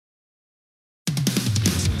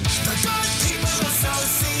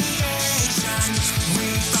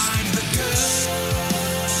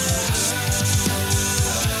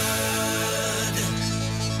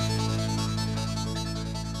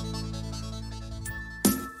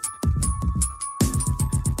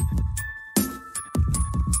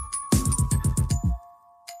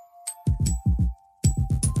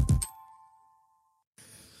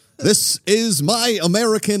This is my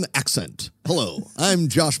American accent. Hello, I'm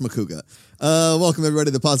Josh McCouga. Welcome everybody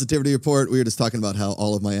to the Positivity Report. We were just talking about how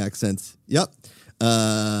all of my accents,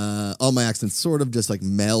 all my accents sort of just like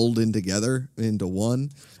meld in together into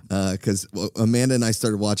one. Because Amanda and I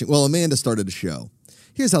started watching. Well, Amanda started a show.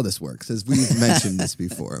 Here's how this works, as we've mentioned this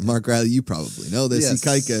before. Mark Riley, you probably know this. Yes.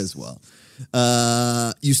 Ikaika as well.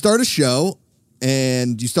 You start a show.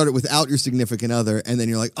 And you start it without your significant other, and then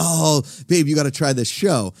you're like, oh, babe, you got to try this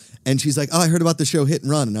show. And she's like, oh, I heard about the show Hit and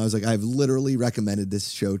Run. And I was like, I've literally recommended this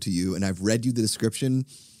show to you, and I've read you the description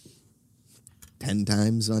 10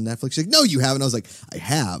 times on Netflix. She's like, no, you haven't. I was like, I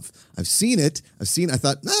have. I've seen it. I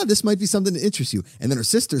thought, this might be something to interest you. And then her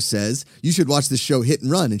sister says, you should watch this show Hit and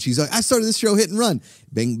Run. And she's like, I started this show Hit and Run.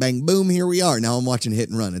 Bang, bang, boom, here we are. Now I'm watching Hit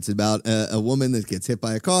and Run. It's about a woman that gets hit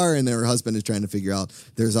by a car, and her husband is trying to figure out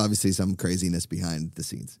there's obviously some craziness behind the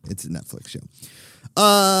scenes. It's a Netflix show.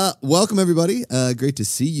 Welcome, everybody. Great to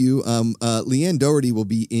see you. Leanne Doherty will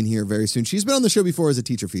be in here very soon. She's been on the show before as a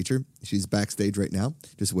teacher feature. She's backstage right now,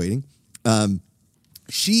 just waiting.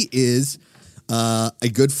 She is a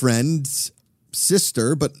good friend's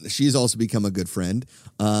sister, but she's also become a good friend.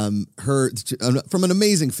 Her from an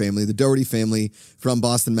amazing family, the Doherty family from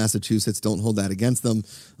Boston, Massachusetts. Don't hold that against them,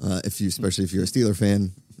 especially if you're a Steeler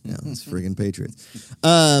fan. Yeah, it's friggin' Patriots.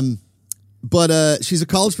 But she's a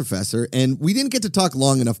college professor, and we didn't get to talk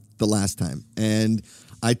long enough the last time. And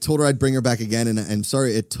I told her I'd bring her back again, and I'm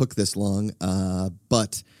sorry it took this long,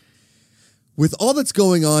 but with all that's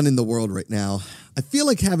going on in the world right now, I feel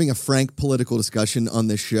like having a frank political discussion on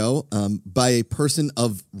this show by a person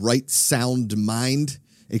of right sound mind,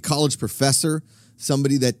 a college professor,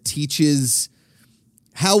 somebody that teaches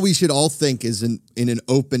how we should all think is in an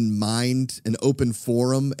open mind, an open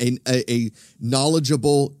forum, a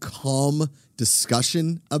knowledgeable, calm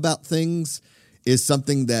discussion about things is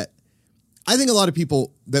something that I think a lot of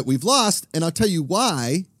people that we've lost, and I'll tell you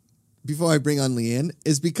why before I bring on Leanne,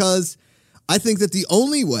 is because I think that the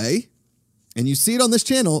only way, and you see it on this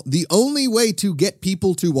channel, the only way to get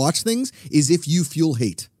people to watch things is if you fuel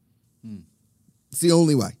hate. It's the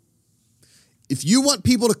only way. If you want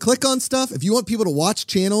people to click on stuff, if you want people to watch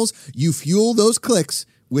channels, you fuel those clicks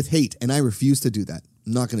with hate, and I refuse to do that.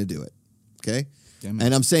 I'm not going to do it, okay?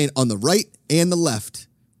 And I'm saying on the right and the left,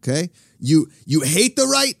 okay? You hate the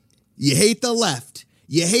right, you hate the left,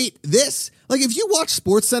 you hate this. Like if you watch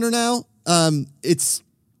SportsCenter now, it's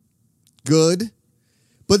good,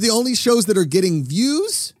 but the only shows that are getting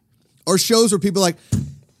views are shows where people are like,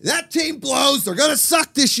 that team blows, they're gonna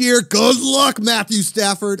suck this year, good luck, Matthew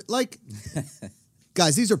Stafford. Like,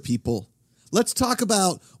 guys, these are people. Let's talk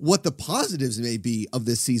about what the positives may be of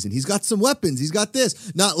this season. He's got some weapons, he's got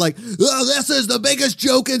this. Not like, oh, this is the biggest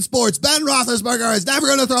joke in sports, Ben Roethlisberger is never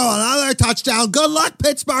gonna throw another touchdown, good luck,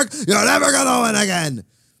 Pittsburgh, you're never gonna win again.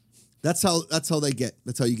 That's how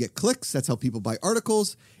you get clicks. That's how people buy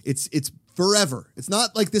articles. It's forever. It's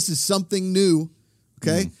not like this is something new,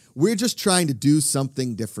 okay? We're just trying to do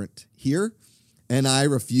something different here, and I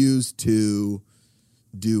refuse to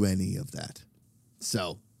do any of that.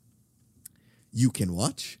 So you can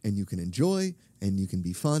watch, and you can enjoy, and you can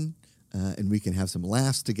be fun, and we can have some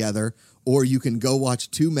laughs together, or you can go watch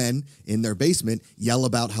two men in their basement yell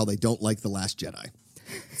about how they don't like The Last Jedi.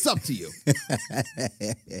 It's up to you.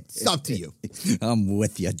 It's up to you. I'm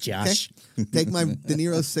with you, Josh. Okay? Take my De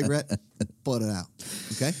Niro cigarette, put it out.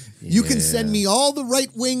 Okay? Yeah. You can send me all the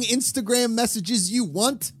right-wing Instagram messages you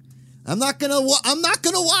want. I'm not gonna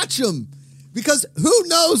watch them because who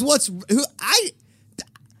knows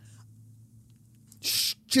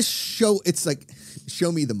just show. It's like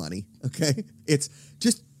show me the money. Okay? It's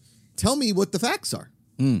just tell me what the facts are.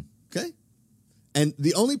 Okay? And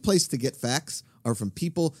the only place to get facts are from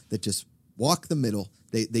people that just walk the middle.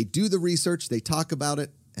 They do the research, they talk about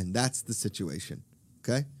it, and that's the situation.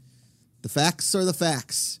 Okay? The facts are the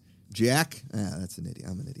facts. Jack, that's an idiot.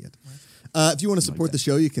 I'm an idiot. If you want to support the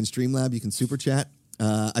show, you can Streamlab, you can Super Chat.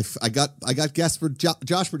 I got guests for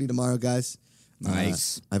Josh Purdy tomorrow, guys.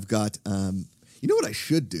 Nice. I've got, you know what I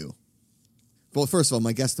should do? Well, first of all,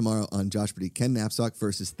 my guest tomorrow on Josh Purdy, Ken Knapsack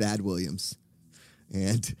versus Thad Williams.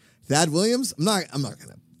 And Thad Williams, I'm not going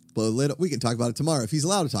to blow the lid up. We can talk about it tomorrow if he's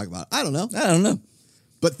allowed to talk about it. I don't know.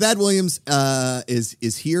 But Thad Williams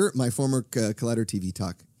is here, my former Collider TV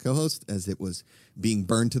Talk co-host, as it was being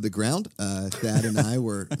burned to the ground. Thad and I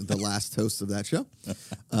were the last hosts of that show.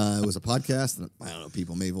 It was a podcast. And I don't know.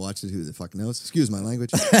 People may have watched it. Who the fuck knows? Excuse my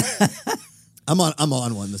language. I'm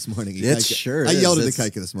on one this morning. It sure I is. yelled at the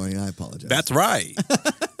Kaika this morning. I apologize. That's right.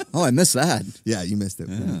 Oh, I missed that. Yeah, you missed it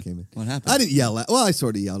when you came in. What happened? I didn't yell at. Well, I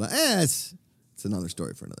sort of yelled at. It's another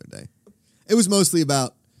story for another day. It was mostly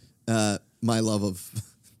about my love of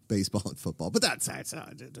baseball and football, but that's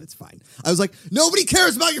it's fine. I was like, nobody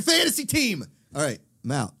cares about your fantasy team. All right,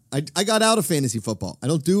 I'm out. I got out of fantasy football. I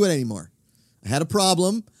don't do it anymore. I had a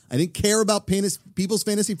problem. I didn't care about people's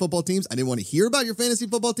fantasy football teams. I didn't want to hear about your fantasy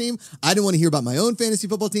football team. I didn't want to hear about my own fantasy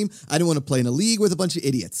football team. I didn't want to play in a league with a bunch of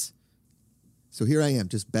idiots. So here I am,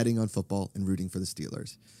 just betting on football and rooting for the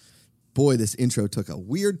Steelers. Boy, this intro took a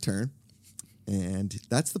weird turn. And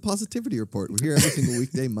that's the Positivity Report. We're here every single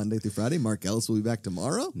weekday, Monday through Friday. Mark Ellis will be back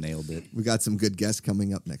tomorrow. Nailed it. We got some good guests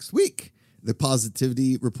coming up next week. The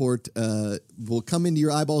Positivity Report will come into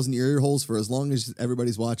your eyeballs and your ear holes for as long as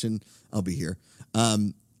everybody's watching. I'll be here.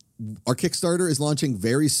 Our Kickstarter is launching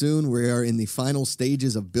very soon. We are in the final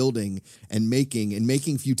stages of building and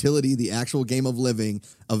making Futility, the actual game of living,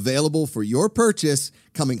 available for your purchase,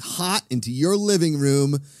 coming hot into your living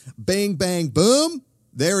room. Bang, bang, boom.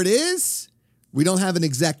 There it is. We don't have an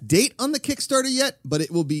exact date on the Kickstarter yet, but it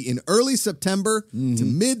will be in early September to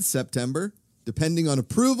mid-September, depending on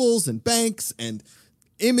approvals and banks and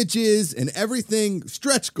images and everything,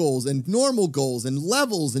 stretch goals and normal goals and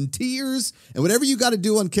levels and tiers and whatever you got to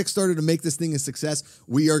do on Kickstarter to make this thing a success,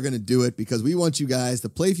 we are going to do it because we want you guys to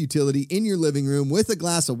play Futility in your living room with a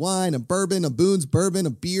glass of wine, a bourbon, a Boone's bourbon, a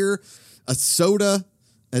beer, a soda,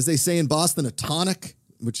 as they say in Boston, a tonic,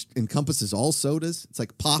 which encompasses all sodas. It's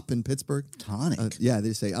like pop in Pittsburgh. Tonic? Yeah,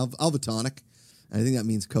 they say, I'll have a tonic. I think that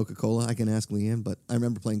means Coca-Cola. I can ask Leanne, but I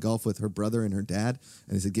remember playing golf with her brother and her dad,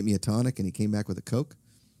 and he said, get me a tonic, and he came back with a Coke.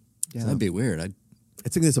 Yeah, that'd be weird.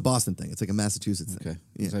 It's a Boston thing. It's like a Massachusetts thing. Okay.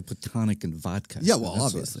 Yeah. I put tonic and vodka. Yeah, well, That's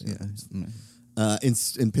obviously. what- Yeah.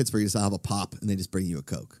 In Pittsburgh, you just have a pop, and they just bring you a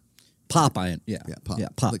Coke. Pop, Yeah, pop. Yeah,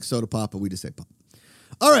 pop. Like soda pop, but we just say pop.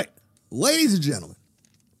 All right, ladies and gentlemen,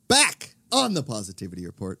 back on the Positivity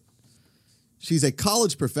Report. She's a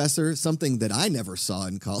college professor, something that I never saw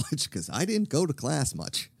in college because I didn't go to class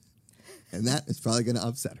much. And that is probably going to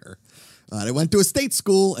upset her. I went to a state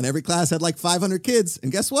school, and every class had like 500 kids.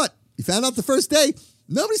 And guess what? You found out the first day,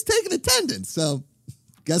 nobody's taking attendance. So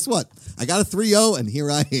guess what? I got a 3-0, and here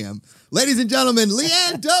I am. Ladies and gentlemen,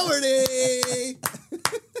 Leanne Doherty.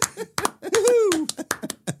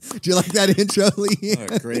 Do you like that intro,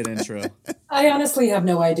 Leanne? Oh, great intro. I honestly have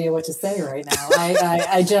no idea what to say right now.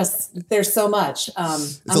 I just, there's so much. I'm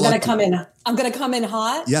going to come in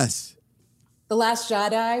hot. Yes. The Last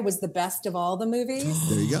Jedi was the best of all the movies.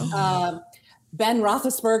 There you go. Ben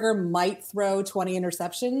Roethlisberger might throw 20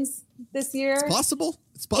 interceptions this year. It's possible.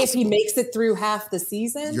 It's possible. If he makes it through half the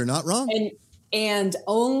season. You're not wrong. And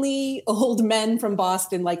only old men from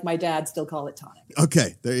Boston, like my dad, still call it tonic.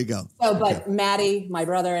 Okay, there you go. So, but Maddie, my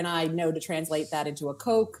brother, and I know to translate that into a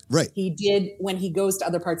Coke. Right. He did, when he goes to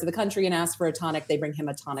other parts of the country and asks for a tonic, they bring him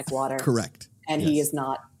a tonic water. Correct. And Yes. he is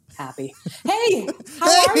not happy. Hey,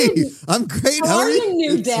 how are you? I'm great. How are you,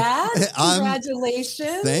 new dad? I'm-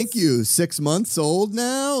 Congratulations. Thank you. 6 months old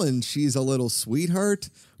now, and she's a little sweetheart.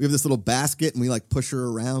 We have this little basket, and we like push her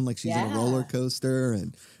around like she's in a Yeah. roller coaster,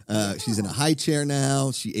 and she's in a high chair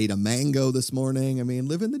now. She ate a mango this morning. I mean,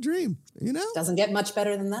 living the dream, you know? Doesn't get much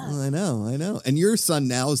better than that. I know. And your son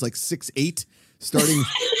now is like 6'8", starting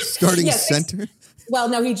Yeah, center. Well,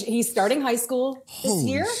 no, he's starting high school this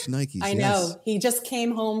Holy year. shnikes, I yes. know. He just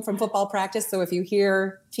came home from football practice. So if you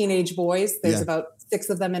hear teenage boys, there's Yeah. about 6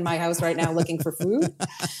 of them in my house right now looking for food.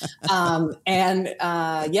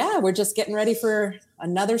 We're just getting ready for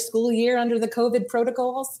another school year under the COVID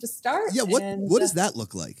protocols to start. Yeah, what does that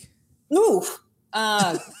look like? Ooh,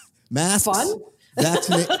 Masks? fun.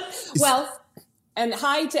 Vaccinate? Well, and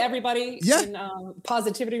hi to everybody Yeah. in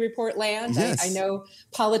Positivity Report land. Yes. I know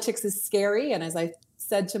politics is scary. And as I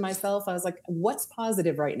said to myself, I was like, what's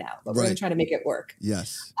positive right now? But we're going Right. to try to make it work.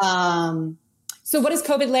 Yes. So what does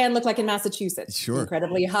COVID land look like in Massachusetts? Sure.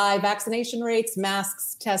 Incredibly high vaccination rates,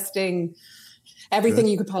 masks, testing, everything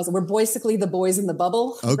you could possibly. We're basically the boys in the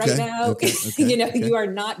bubble right now. Okay. You are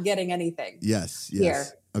not getting anything Yes. here,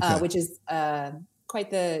 Okay. which is quite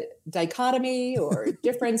the dichotomy or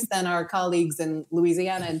difference than our colleagues in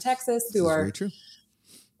Louisiana and Texas This who is are very true.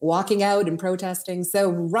 walking out and protesting. So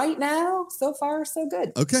right now, so far, so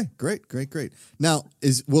good. Okay, great. Now,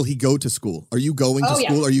 will he go to school? Are you going to Oh,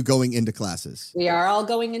 yeah. school? Are you going into classes? We are all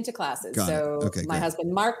going into classes. Got it. So Okay, my great.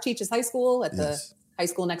 husband, Mark, teaches high school at Yes. the high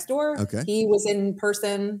school next door. Okay. He was in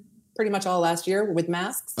person pretty much all last year with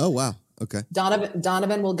masks. Oh, wow. Okay.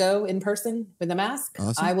 Donovan will go in person with a mask.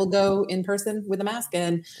 Awesome. I will go in person with a mask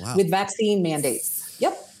and Wow. with vaccine mandates.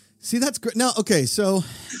 Yep. See, that's great. Now, okay, so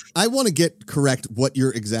I want to get correct what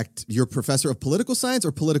your professor of political science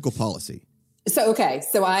or political policy?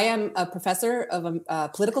 So I am a professor of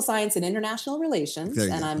political science and international relations,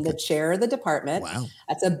 and I'm the chair of the department. Wow.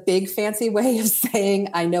 That's a big fancy way of saying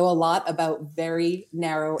I know a lot about very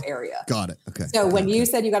narrow area. Got it. Okay. So when you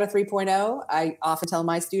said you got a 3.0, I often tell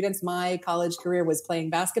my students my college career was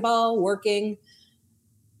playing basketball, working,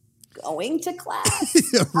 going to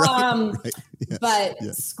class. Yeah, right. Yeah. But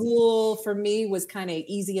school for me was kind of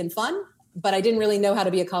easy and fun, but I didn't really know how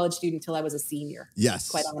to be a college student until I was a senior. Yes.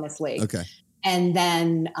 Quite honestly. Okay. And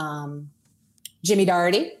then Jimmy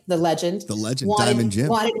Doherty, the legend, Diamond Jim,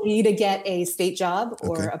 wanted me to get a state job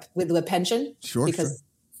or with a pension. Sure. Because,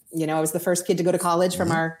 I was the first kid to go to college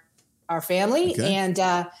from our family. Okay. And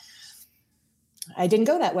I didn't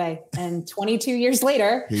go that way. And 22 years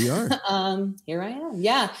later, here you are. Here I am.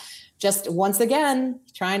 Yeah. Just once again,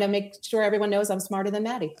 trying to make sure everyone knows I'm smarter than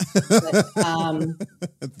Maddie. But,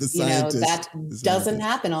 that doesn't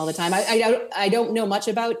happen all the time. I don't know much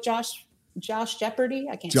about Josh Jeopardy.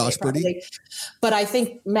 I can't Josh say it properly, but I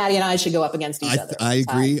think Maddie and I should go up against each other. I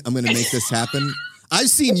agree. I'm going to make this happen. I've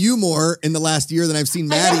seen you more in the last year than I've seen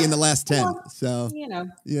Maddie in the last 10. So,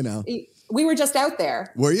 we were just out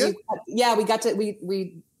there. Were you? We got to,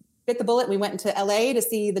 we bit the bullet. We went into LA to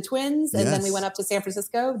see the twins, and then we went up to San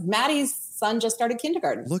Francisco. Maddie's son just started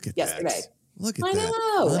kindergarten. Look at yesterday. Look at I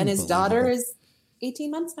know. And his daughter is 18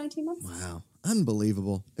 months, 19 months. Wow.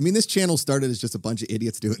 Unbelievable. I mean, this channel started as just a bunch of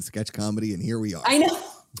idiots doing sketch comedy, and here we are. I know.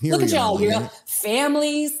 Look at y'all. You know,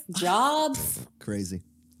 families, jobs. Crazy.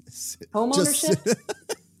 Home ownership.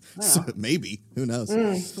 So maybe. Who knows?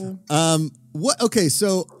 Okay,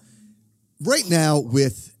 so right now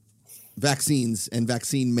with vaccines and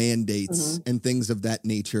vaccine mandates and things of that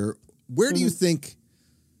nature, where do you think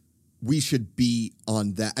we should be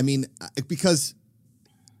on that? I mean, because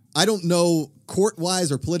I don't know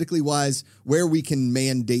court-wise or politically-wise where we can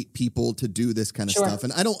mandate people to do this kind of stuff.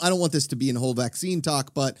 And I don't want this to be a whole vaccine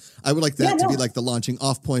talk, but I would like that to be like the launching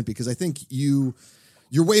off point, because I think you're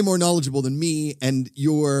way more knowledgeable than me, and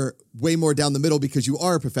you're way more down the middle because you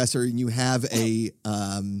are a professor and you have a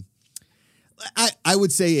I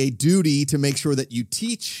would say a duty to make sure that you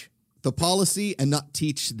teach the policy and not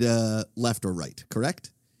teach the left or right,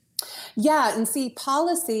 correct? Yeah, and see,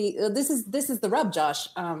 policy, this is the rub, Josh.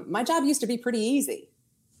 My job used to be pretty easy,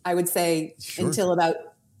 I would say, until about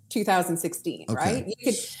 2016, right?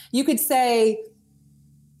 You could say,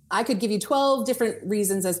 I could give you 12 different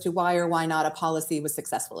reasons as to why or why not a policy was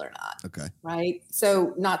successful or not. Okay. Right?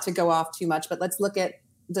 So not to go off too much, but let's look at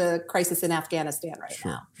the crisis in Afghanistan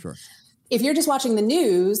now. Sure. If you're just watching the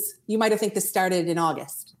news, you might have think this started in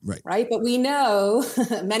August, right? But we know,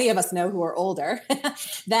 many of us know who are older,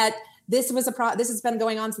 that this has been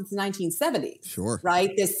going on since the 1970s,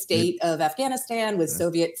 right? This state of Afghanistan with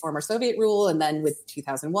former Soviet rule, and then with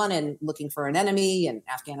 2001 and looking for an enemy, and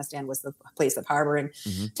Afghanistan was the place of harboring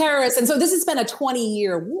terrorists. And so this has been a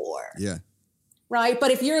 20-year war. Yeah. Right.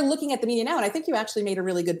 But if you're looking at the media now, and I think you actually made a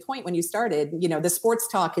really good point when you started, the sports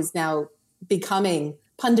talk is now becoming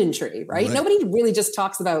punditry, right? Nobody really just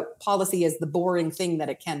talks about policy as the boring thing that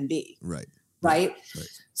it can be. Right.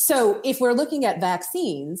 So if we're looking at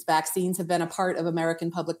vaccines have been a part of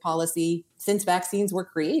American public policy since vaccines were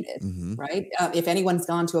created, right? If anyone's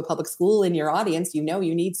gone to a public school in your audience, you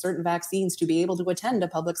need certain vaccines to be able to attend a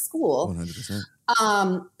public school.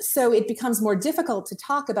 100%. So it becomes more difficult to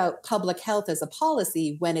talk about public health as a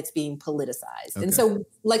policy when it's being politicized. And so,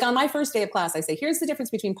 like on my first day of class, I say, here's the difference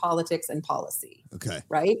between politics and policy. Okay.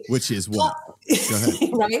 Right? Which is what? Go ahead.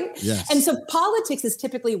 Right? Yes. And so politics is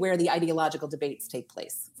typically where the ideological debates take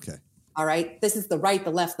place. Okay. All right? This is the right,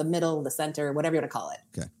 the left, the middle, the center, whatever you want to call it.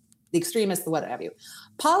 Okay. The extremists, the what have you.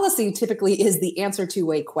 Policy typically is the answer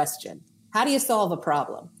to a question. How do you solve a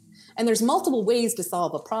problem? And there's multiple ways to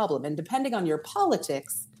solve a problem. And depending on your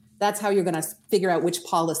politics, that's how you're going to figure out which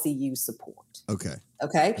policy you support.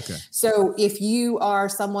 Okay. So if you are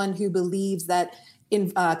someone who believes that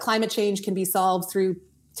climate change can be solved through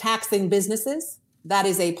taxing businesses, that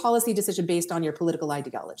is a policy decision based on your political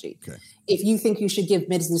ideology. If you think you should give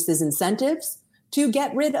businesses incentives to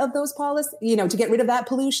get rid of those policies, to get rid of that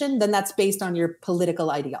pollution, then that's based on your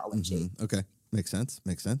political ideology. Okay. Makes sense.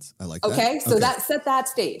 I like that. Okay. So that set that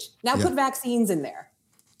stage. Now put vaccines in there.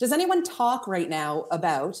 Does anyone talk right now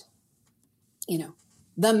about,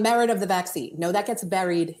 the merit of the vaccine? No, that gets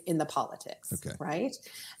buried in the politics. Right?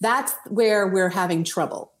 That's where we're having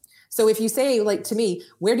trouble. So if you say, like, to me,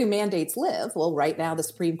 where do mandates live? Well, right now, the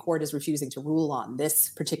Supreme Court is refusing to rule on this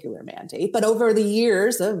particular mandate. But over the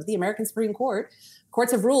years of the American Supreme Court,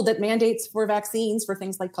 courts have ruled that mandates for vaccines for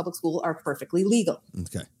things like public school are perfectly legal.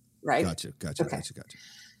 Okay. Right? Gotcha.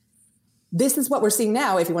 This is what we're seeing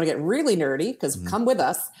now. If you want to get really nerdy, because come with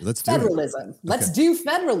us, Let's do it. federalism. Let's do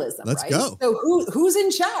federalism. Let's right? go. So who's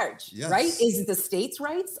in charge, Yes. right? Is it the states'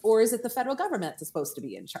 rights or is it the federal government that's supposed to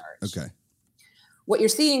be in charge? Okay. What you're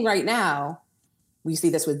seeing right now, we see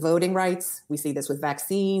this with voting rights, we see this with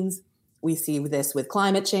vaccines, we see this with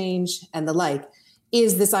climate change and the like,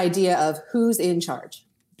 is this idea of who's in charge?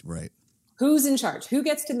 Right. Who's in charge? Who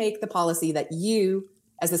gets to make the policy that you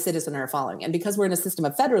as a citizen are following? And because we're in a system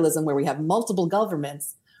of federalism where we have multiple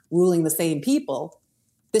governments ruling the same people,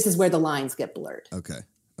 this is where the lines get blurred. Okay.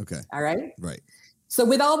 All right. Right. So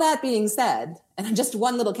with all that being said, and just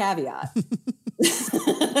one little caveat,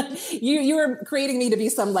 you were creating me to be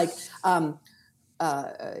some like,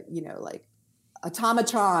 like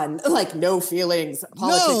automatron, like no feelings,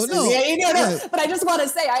 politics. No. Right. But I just want to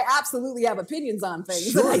say I absolutely have opinions on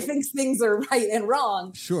things. Sure. And I think things are right and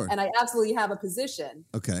wrong. Sure. And I absolutely have a position.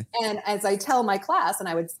 Okay. And as I tell my class, and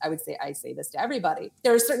I say this to everybody,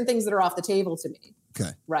 there are certain things that are off the table to me. Okay.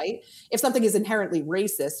 Right. If something is inherently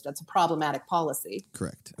racist, that's a problematic policy.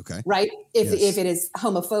 Correct. Okay. Right. If Yes. it is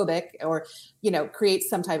homophobic or, creates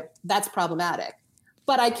some type, that's problematic.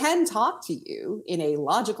 But I can talk to you in a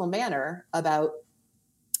logical manner about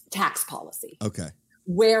tax policy. Okay.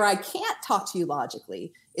 Where I can't talk to you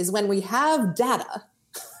logically is when we have data,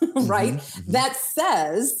 right, that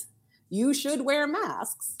says you should wear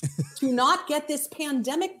masks to not get this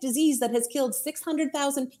pandemic disease that has killed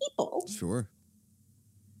 600,000 people. Sure.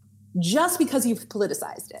 Just because you've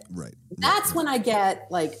politicized it. Right. That's when I get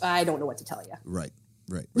like, I don't know what to tell you. Right.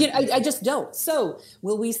 I just don't. So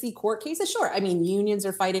will we see court cases? Sure. I mean, unions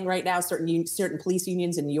are fighting right now. Certain police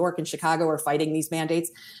unions in New York and Chicago are fighting these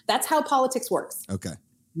mandates. That's how politics works. Okay.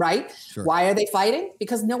 Right? Sure. Why are they fighting?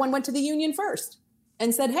 Because no one went to the union first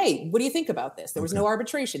and said, hey, what do you think about this? There was no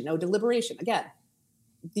arbitration, no deliberation. Again,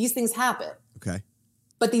 these things happen. Okay.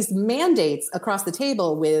 But these mandates across the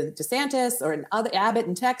table with DeSantis or Abbott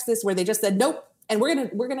in Texas, where they just said, nope, and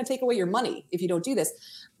we're gonna take away your money if you don't do this,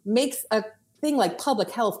 makes a thing like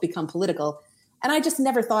public health become political. And I just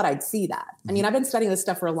never thought I'd see that. I mean, I've been studying this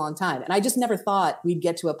stuff for a long time, and I just never thought we'd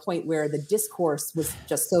get to a point where the discourse was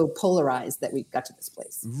just so polarized that we got to this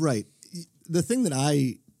place. Right. The thing that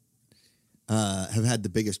I have had the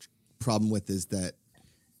biggest problem with is that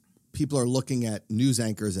people are looking at news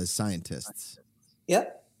anchors as scientists.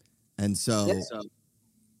 Yep. And so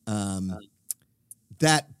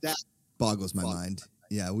that boggles my mind.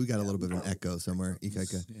 Yeah, we got a little bit of an echo somewhere,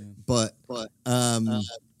 Ikaika. Yeah. But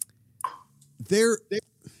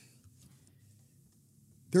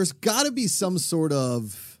there's got to be some sort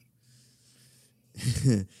of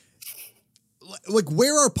like,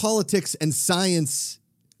 where are politics and science?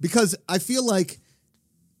 Because I feel like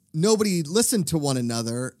nobody listened to one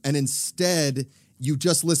another, and instead you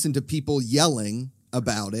just listened to people yelling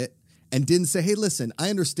about it and didn't say, hey, listen, I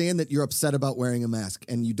understand that you're upset about wearing a mask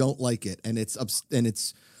and you don't like it, and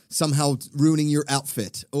it's somehow ruining your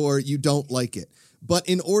outfit, or you don't like it. But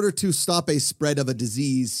in order to stop a spread of a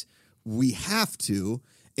disease, we have to.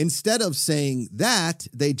 Instead of saying that,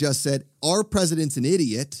 they just said, our president's an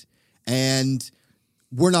idiot and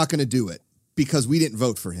we're not going to do it because we didn't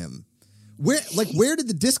vote for him. Where did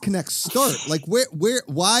the disconnect start? Like,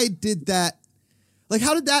 why did that? Like,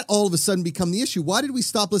 how did that all of a sudden become the issue? Why did we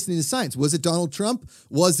stop listening to science? Was it Donald Trump?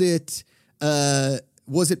 Was it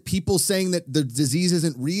people saying that the disease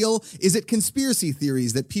isn't real? Is it conspiracy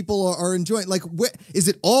theories that people are enjoying? Like, is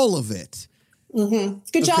it all of it? Mm-hmm.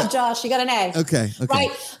 Good job, Josh. You got an A. Okay. Right.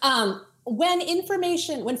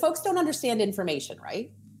 When folks don't understand information, right,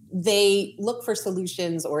 they look for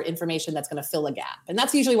solutions or information that's going to fill a gap. And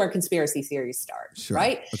that's usually where conspiracy theories start,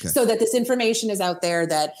 right? Okay. So that this information is out there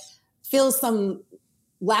that fills some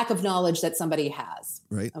lack of knowledge that somebody has.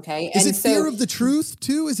 Right. Okay. Is it fear of the truth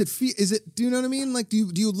too? Is it, do you know what I mean? Like,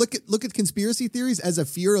 do you look at conspiracy theories as a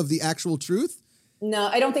fear of the actual truth? No,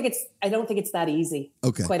 I don't think it's that easy.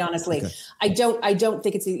 Okay. Quite honestly. Okay. I don't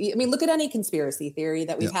think it's easy. I mean, look at any conspiracy theory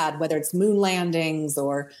that we've had, whether it's moon landings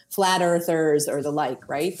or flat earthers or the like,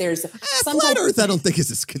 right? There's flat earth. I don't think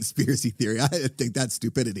is a conspiracy theory. I think that's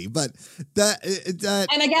stupidity, but that.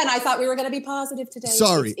 And again, I thought we were going to be positive today.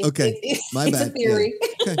 Sorry. Okay. My bad. It's a theory.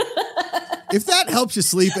 Yeah. Okay. If that helps you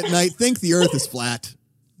sleep at night, think the earth is flat.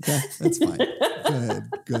 Okay, that's fine.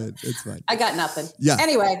 Good. It's fine. I got nothing. Yeah.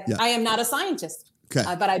 Anyway, I am not a scientist. Okay.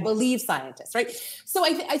 But I believe scientists, right? So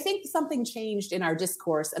I think something changed in our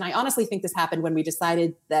discourse. And I honestly think this happened when we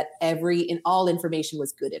decided that all information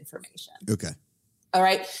was good information. Okay. All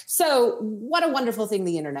right. So what a wonderful thing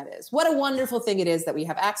the internet is. What a wonderful thing it is that we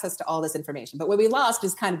have access to all this information. But what we lost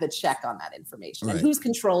is kind of the check on that information and who's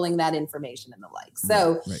controlling that information and the like.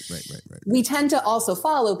 So we tend to also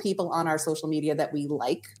follow people on our social media that we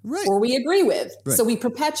like or we agree with. So we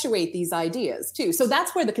perpetuate these ideas too. So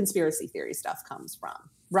that's where the conspiracy theory stuff comes from.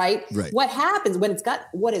 Right? What happens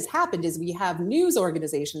what has happened is we have news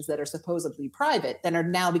organizations that are supposedly private that are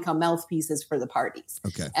now become mouthpieces for the parties.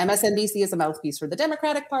 Okay. MSNBC is a mouthpiece for the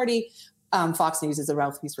Democratic Party. Fox News is a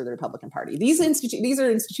mouthpiece for the Republican Party. These are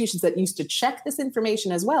institutions that used to check this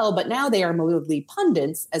information as well, but now they are mostly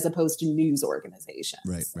pundits as opposed to news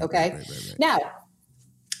organizations. Okay. Now,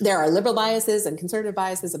 there are liberal biases and conservative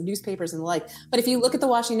biases of newspapers and the like. But if you look at the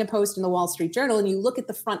Washington Post and the Wall Street Journal and you look at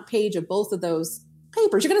the front page of both of those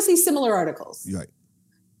papers, you're going to see similar articles. Right.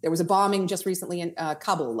 There was a bombing just recently in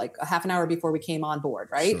Kabul, like a half an hour before we came on board,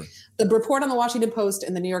 right? Sure. The report on the Washington Post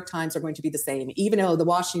and the New York Times are going to be the same, even though the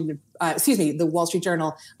Wall Street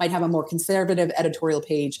Journal might have a more conservative editorial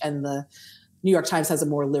page and the New York Times has a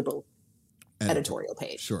more liberal editorial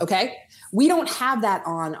page. Sure. Okay. We don't have that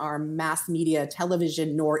on our mass media,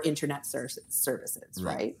 television, nor internet services,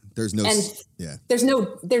 right? There's no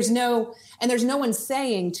one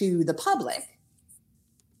saying to the public,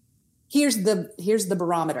 here's the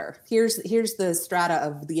barometer. Here's the strata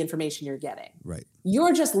of the information you're getting. Right.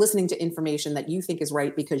 You're just listening to information that you think is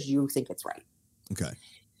right because you think it's right. Okay.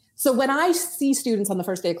 So when I see students on the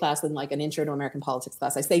first day of class in like an intro to American politics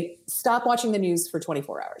class, I say, stop watching the news for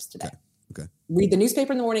 24 hours today. Okay. Read the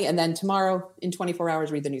newspaper in the morning, and then tomorrow in 24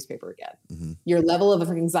 hours, read the newspaper again. Mm-hmm. Your level of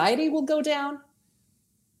anxiety will go down,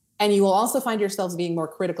 and you will also find yourselves being more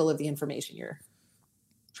critical of the information you're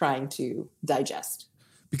trying to digest.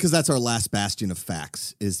 Because that's our last bastion of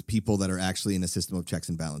facts, is people that are actually in a system of checks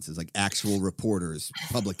and balances, like actual reporters,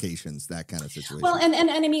 publications, that kind of situation. Well, and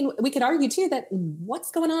I mean, we could argue too that what's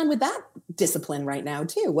going on with that discipline right now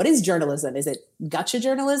too? What is journalism? Is it gotcha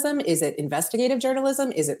journalism? Is it investigative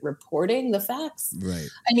journalism? Is it reporting the facts? Right.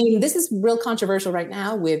 I mean, this is real controversial right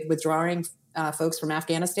now with withdrawing folks from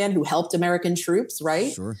Afghanistan who helped American troops,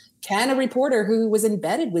 right? Sure. Can a reporter who was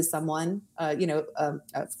embedded with someone, a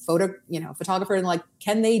photographer, and like,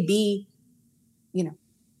 can they be,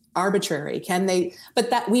 arbitrary? Can they? But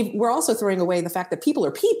that we're also throwing away the fact that people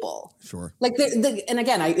are people. Sure. Like and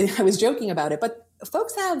again, I was joking about it, but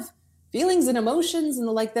folks have feelings and emotions and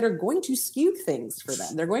the like that are going to skew things for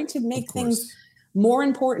them. They're going to make things more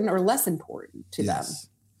important or less important to them.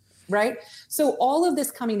 Right. So all of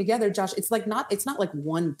this coming together, Josh, it's not like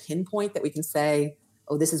one pinpoint that we can say,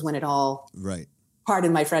 oh, this is when it all,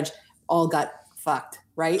 pardon my French, all got fucked.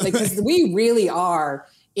 Right. Like, because we really are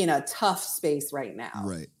in a tough space right now.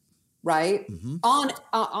 Right. Right. Mm-hmm. On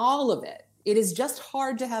all of it. It is just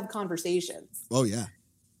hard to have conversations. Oh, yeah.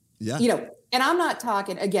 Yeah. And I'm not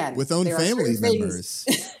talking again with own family members.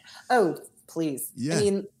 Oh, please. Yeah. I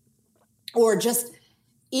mean, or just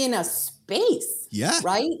in a space. Yeah.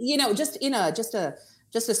 Right. Just in a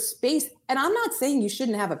space. And I'm not saying you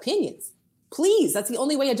shouldn't have opinions. Please. That's the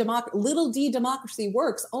only way little d democracy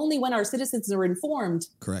works, only when our citizens are informed.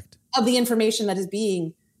 Correct. Of the information that is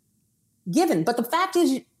being given. But the fact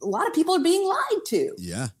is, a lot of people are being lied to.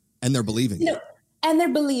 Yeah. And they're believing it. And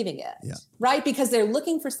they're believing it. Yeah. Right. Because they're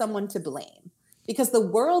looking for someone to blame. Because the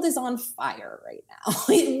world is on fire right now.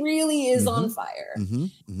 It really is on fire. Mm-hmm.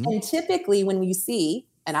 Mm-hmm. And typically when we see,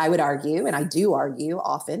 and I would argue, and I do argue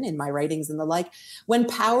often in my writings and the like, when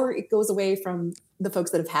power it goes away from the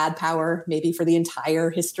folks that have had power, maybe for the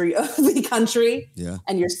entire history of the country,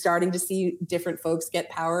 and you're starting to see different folks get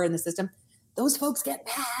power in the system, those folks get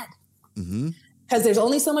mad because there's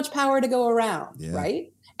only so much power to go around,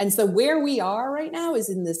 right? And so where we are right now is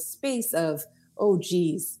in this space of, oh,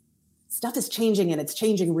 geez, stuff is changing and it's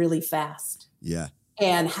changing really fast. Yeah.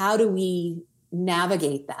 And how do we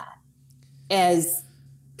navigate that as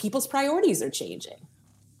people's priorities are changing?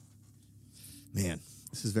 Man,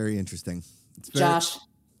 this is very interesting. Josh.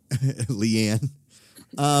 Leanne.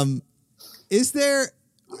 Is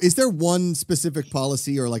there one specific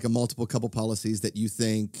policy or like a multiple couple policies that you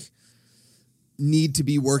think need to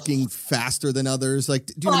be working faster than others? Like,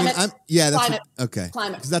 do you know what I mean? Climate. Okay.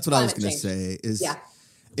 Climate. Because that's what I was going to say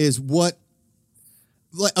is what,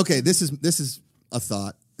 like, okay, this is a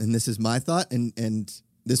thought and this is my thought and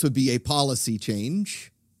this would be a policy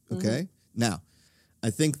change. Okay. Now, I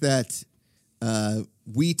think that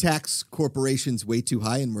we tax corporations way too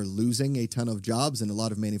high and we're losing a ton of jobs and a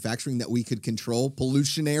lot of manufacturing that we could control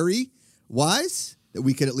pollutionary wise, that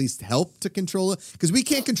we could at least help to control it. Because we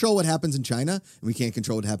can't control what happens in China and we can't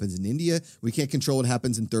control what happens in India. We can't control what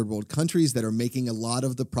happens in third world countries that are making a lot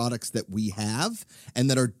of the products that we have and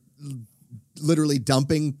that are literally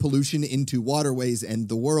dumping pollution into waterways and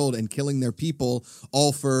the world and killing their people,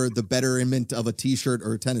 all for the betterment of a T-shirt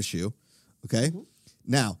or a tennis shoe. Okay? Mm-hmm.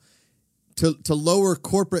 Now, to lower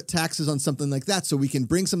corporate taxes on something like that so we can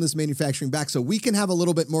bring some of this manufacturing back so we can have a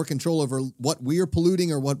little bit more control over what we are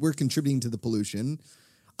polluting or what we're contributing to the pollution,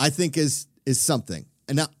 I think is something.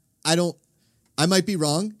 And now, I might be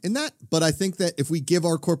wrong in that, but I think that if we give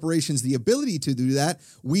our corporations the ability to do that,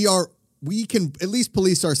 we can at least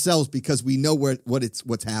police ourselves because we know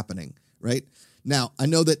what's happening, right? Now, I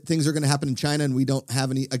know that things are going to happen in China and we don't have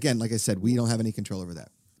any, again, like I said, we don't have any control over that.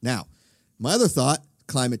 Now, my other thought,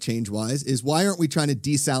 climate change wise, is why aren't we trying to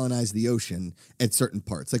desalinize the ocean at certain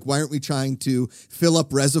parts? Like, why aren't we trying to fill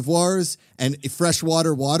up reservoirs and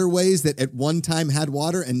freshwater waterways that at one time had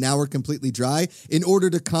water and now are completely dry in order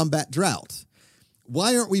to combat drought?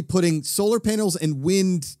 Why aren't we putting solar panels and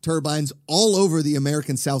wind turbines all over the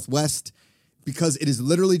American Southwest? Because it is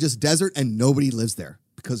literally just desert and nobody lives there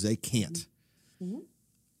because they can't. Mm-hmm.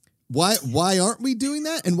 Why aren't we doing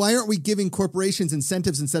that? And why aren't we giving corporations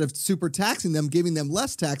incentives instead of super taxing them, giving them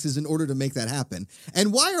less taxes in order to make that happen?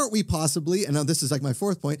 And why aren't we possibly, and now this is like my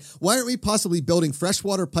fourth point, why aren't we possibly building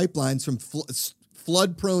freshwater pipelines from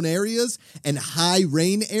flood-prone areas and high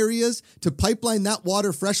rain areas to pipeline that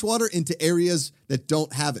water, fresh water, into areas that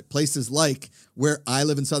don't have it? Places like where I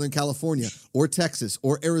live in Southern California or Texas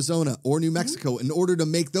or Arizona or New Mexico, in order to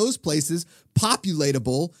make those places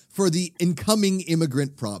populatable for the incoming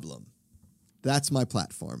immigrant problem. That's my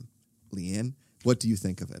platform. Leanne, what do you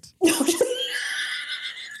think of it?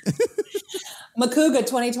 Makuga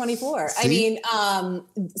 2024. See? I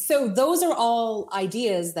mean, so those are all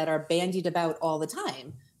ideas that are bandied about all the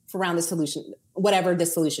time around the solution, whatever the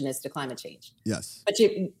solution is to climate change. Yes.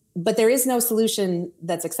 But there is no solution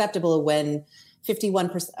that's acceptable when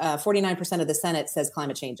 49% of the Senate says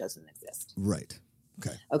climate change doesn't exist. Right.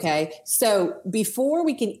 Okay. So before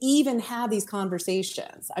we can even have these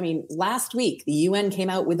conversations, I mean, last week, the UN came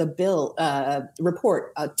out with a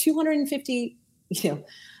report, a 250,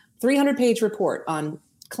 300-page report on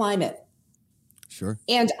climate. Sure.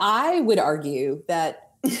 And I would argue that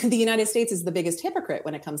the United States is the biggest hypocrite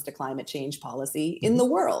when it comes to climate change policy in the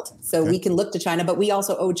world. So we can look to China, but we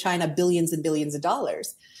also owe China billions and billions of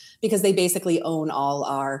dollars because they basically own all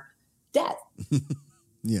our debt.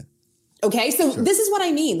 Yeah. Okay. So this is what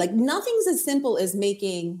I mean. Like, nothing's as simple as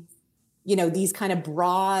making, these kind of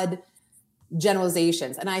broad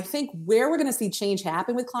generalizations. And I think where we're going to see change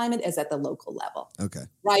happen with climate is at the local level. Okay.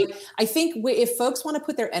 Right. I think if folks want to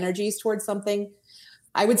put their energies towards something,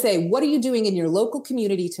 I would say, what are you doing in your local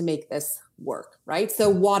community to make this work? Right. So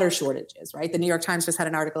water shortages, right? The New York Times just had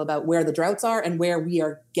an article about where the droughts are and where we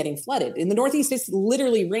are getting flooded. In the Northeast, it's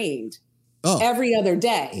literally rained every other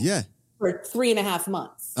day. Yeah. For 3.5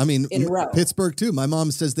 months. I mean, in a row. Pittsburgh too. My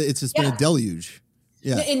mom says that it's just been a deluge.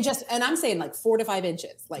 Yeah. And I'm saying like 4 to 5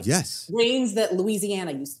 inches, like yes. rains that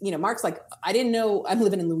Louisiana used, Mark's like, I didn't know I'm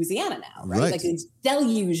living in Louisiana now, right? Like it's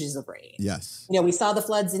deluges of rain. Yes. We saw the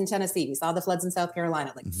floods in Tennessee. We saw the floods in South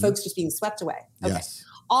Carolina, like folks just being swept away. Okay. Yes.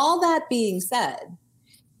 All that being said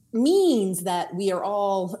means that we are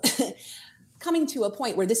all coming to a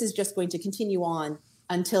point where this is just going to continue on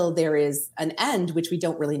until there is an end, which we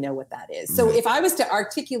don't really know what that is. So if I was to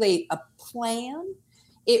articulate a plan,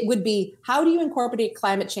 it would be, how do you incorporate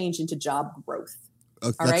climate change into job growth?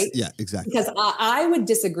 All right? Yeah, exactly. Because I would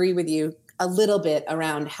disagree with you a little bit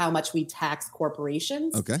around how much we tax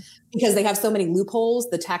corporations. Okay. Because they have so many loopholes,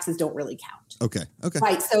 the taxes don't really count. Okay.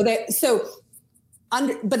 Right.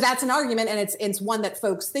 But that's an argument, and it's one that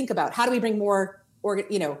folks think about. How do we bring more,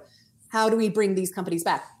 how do we bring these companies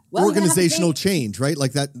back? Well, organizational change, right?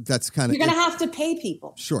 Like that's kind of, you're going to have to pay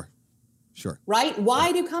people. Sure. Right?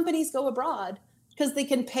 Why do companies go abroad? Because they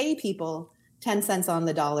can pay people 10 cents on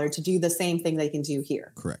the dollar to do the same thing they can do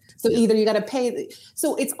here. Correct. So either you got to pay.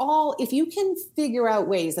 So it's all, if you can figure out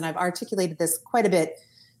ways, and I've articulated this quite a bit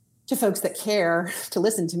to folks that care to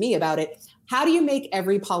listen to me about it. How do you make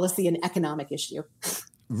every policy an economic issue?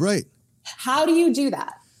 Right. How do you do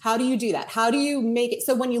that? How do you make it?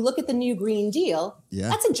 So when you look at the new Green Deal,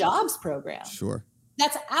 that's a jobs program. Sure.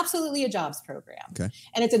 That's absolutely a jobs program. Okay.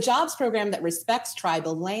 And it's a jobs program that respects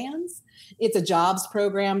tribal lands. It's a jobs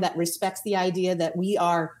program that respects the idea that we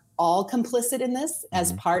are all complicit in this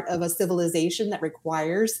as part of a civilization that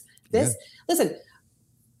requires this. Yeah. Listen,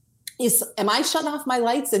 am I shutting off my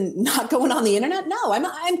lights and not going on the internet? No,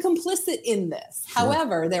 I'm complicit in this. Sure.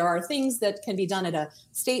 However, there are things that can be done at a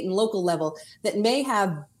state and local level that may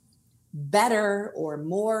have better or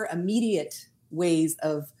more immediate ways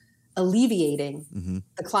of alleviating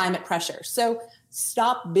the climate pressure. So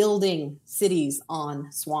stop building cities on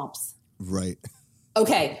swamps. Right.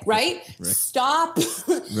 Okay, right? Stop.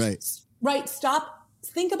 Right. Right. Stop.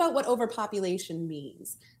 Think about what overpopulation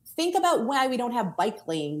means. Think about why we don't have bike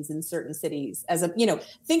lanes in certain cities.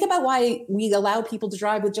 Think about why we allow people to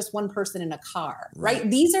drive with just one person in a car, right?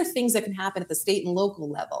 These are things that can happen at the state and local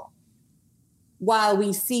level. While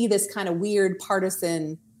we see this kind of weird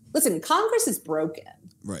partisan, listen, Congress is broken.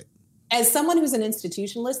 Right. As someone who's an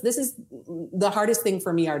institutionalist, this is the hardest thing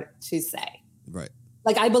for me to say. Right.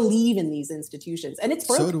 Like, I believe in these institutions, and it's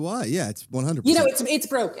broken. So do I. Yeah, it's 100%. It's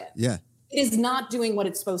broken. Yeah. It is not doing what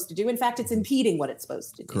it's supposed to do. In fact, it's impeding what it's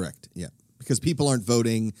supposed to do. Correct. Yeah. Because people aren't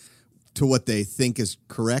voting to what they think is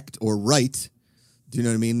correct or right. Do you know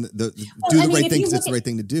what I mean? The right thing because it's the right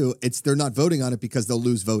thing to do. They're not voting on it because they'll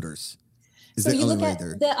lose voters. You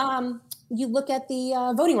look at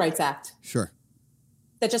the Voting Rights Act. Sure.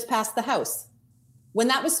 That just passed the House. When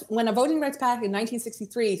a Voting Rights Act in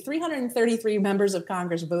 1963, 333 members of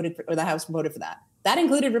Congress the House voted for that. That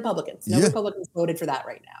included Republicans. No Republicans voted for that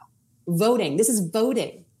right now. Voting. This is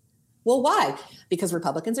voting. Well, why? Because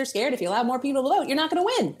Republicans are scared. If you allow more people to vote, you're not going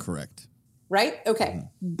to win. Correct. Right? Okay.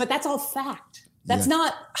 Mm-hmm. But that's all fact. That's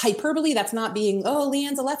not hyperbole. That's not being,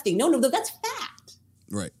 Leanne's a lefty. No, that's fact.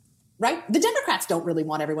 Right. Right? The Democrats don't really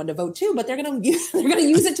want everyone to vote too, but they're going to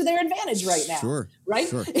use it to their advantage right now. Sure. Right?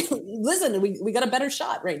 Sure. Listen, we got a better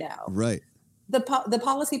shot right now. Right. The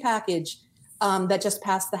policy package that just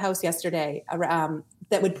passed the House yesterday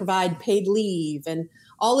that would provide paid leave and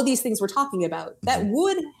all of these things we're talking about that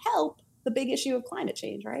would help the big issue of climate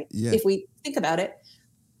change, right? Yeah. If we think about it,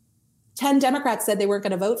 10 Democrats said they weren't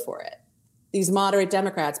going to vote for it. These moderate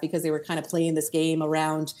Democrats, because they were kind of playing this game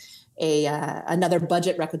around another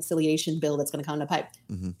budget reconciliation bill that's going to come to pipe.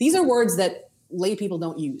 Mm-hmm. These are words that lay people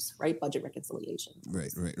don't use, right? Budget reconciliation.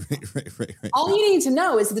 Right. All you need to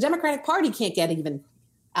know is the Democratic Party can't get even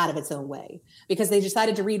out of its own way because they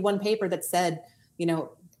decided to read one paper that said,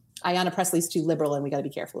 Ayanna Pressley's too liberal and we got to be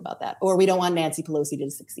careful about that. Or we don't want Nancy Pelosi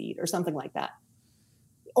to succeed or something like that.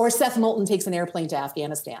 Or Seth Moulton takes an airplane to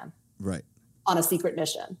Afghanistan. Right. On a secret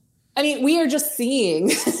mission. I mean, we are just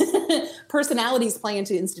seeing personalities play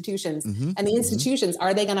into institutions and the institutions,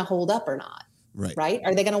 are they going to hold up or not? Right. Right.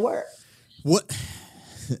 Are they going to work? What?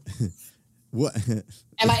 What?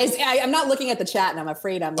 I'm not looking at the chat and I'm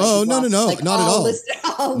afraid I'm. No, not at all.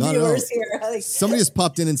 All not viewers at all. here. Somebody just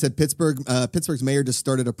popped in and said Pittsburgh's mayor just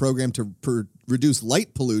started a program to reduce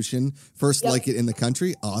light pollution. First like it in the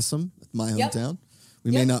country. Awesome. My hometown.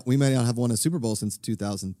 We may not have won a Super Bowl since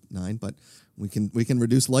 2009, but we can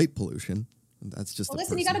reduce light pollution. That's just.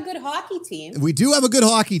 Listen, you got a good hockey team. We do have a good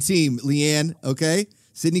hockey team, Leanne. Okay.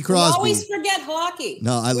 Sidney Crosby. We always forget hockey.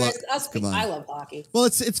 No, I love. I love hockey. Well,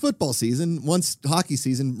 it's football season. Once hockey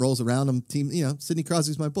season rolls around, Sidney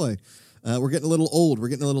Crosby's my boy. We're getting a little old. We're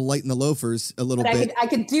getting a little light in the loafers a little bit. I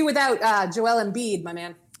could do without Joel Embiid, my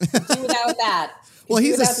man. Do without that. Well,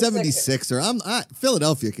 he's a 76er.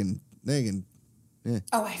 Philadelphia they can. Yeah.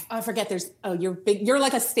 Oh, I forget. You're big. You're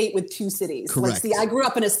like a state with two cities. Correct. I grew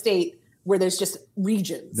up in a state where there's just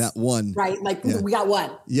regions. That one. Right? We got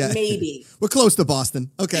one. Yeah. Maybe. We're close to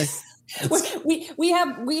Boston. Okay. I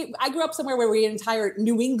grew up somewhere where we had entire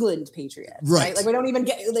New England Patriots. Right. Like we don't even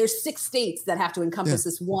there's 6 states that have to encompass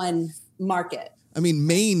this one market. I mean,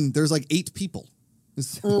 Maine, there's like 8 people.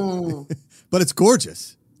 But it's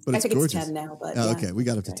gorgeous. I think it's 10 now, but okay. We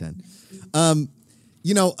got up to 10.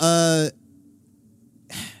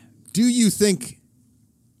 Do you think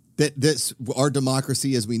that our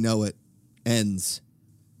democracy as we know it ends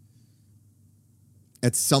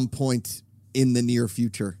at some point in the near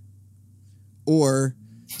future? Or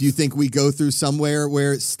do you think we go through somewhere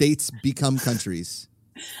where states become countries?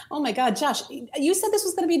 Oh my God, Josh, you said this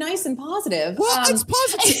was going to be nice and positive. Well, it's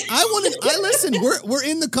positive. Listen, we're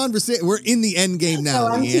in the conversation. We're in the end game now.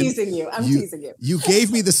 No, I'm Leanne. teasing you. I'm teasing you. You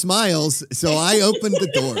gave me the smiles, so I opened the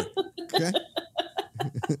door. Okay.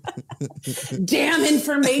 Damn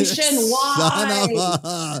information. Why? Son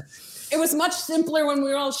of it was much simpler when we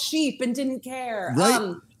were all sheep and didn't care.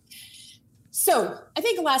 Right. So I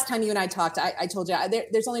think the last time you and I talked, I told you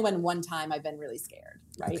there's only been one time I've been really scared,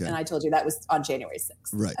 right? Okay. And I told you that was on January 6th.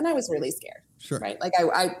 Right. And I was really scared. Sure. Right. Like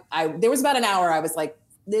I there was about an hour I was like,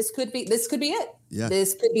 this could be it. Yeah.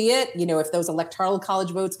 This could be it. If those electoral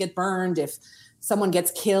college votes get burned, if someone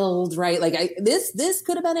gets killed, right? Like this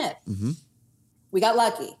could have been it. Mm-hmm. We got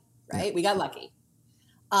lucky, right? Yeah. We got lucky.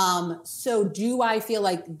 So do I feel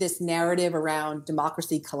like this narrative around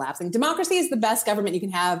democracy collapsing? Democracy is the best government you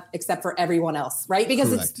can have except for everyone else, right? Because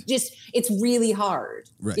Correct. it's really hard.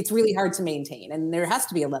 Right. It's really hard to maintain. And there has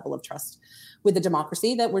to be a level of trust with the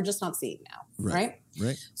democracy that we're just not seeing now, right?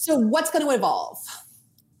 Right. So what's going to evolve?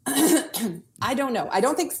 I don't know. I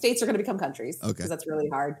don't think states are going to become countries Okay. because that's really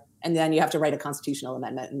hard. And then you have to write a constitutional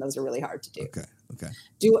amendment, and those are really hard to do. Okay.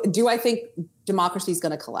 Do I think democracy is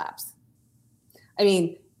going to collapse? I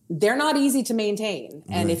mean, they're not easy to maintain.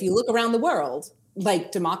 And Right. if you look around the world,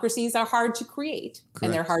 like democracies are hard to create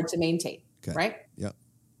and they're Correct. hard to maintain, Okay. right? Yep.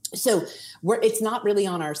 So it's not really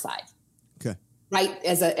on our side, Okay. right?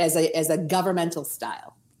 As a governmental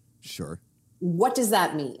style. Sure. What does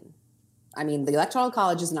that mean? I mean, the Electoral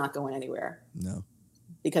College is not going anywhere No.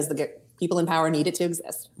 because the people in power need it to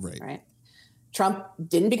exist. Right. Trump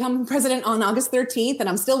didn't become president on August 13th, and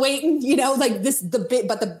I'm still waiting, like this,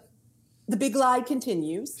 the big lie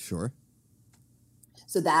continues. Sure.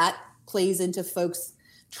 So that plays into folks'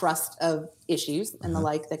 trust of issues and the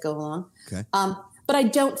like that go along. Okay. But I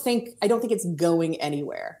don't think it's going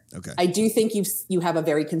anywhere. Okay. I do think you have a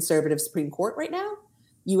very conservative Supreme Court right now.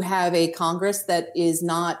 You have a Congress that is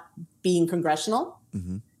not being congressional,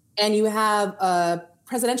 and you have a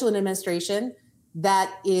presidential administration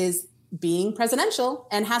that is being presidential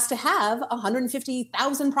and has to have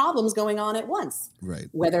 150,000 problems going on at once. Right.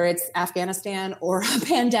 Whether it's Afghanistan or a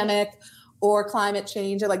pandemic or climate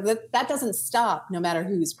change, or like that doesn't stop no matter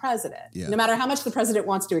who's president. Yeah. No matter how much the president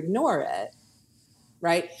wants to ignore it,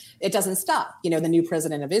 right? It doesn't stop. The new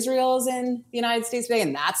president of Israel is in the United States today,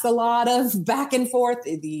 and that's a lot of back and forth.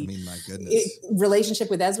 I mean, my goodness. Relationship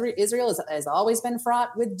with Israel has always been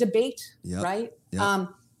fraught with debate, Yep. right? Yep.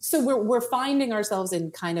 So we're finding ourselves in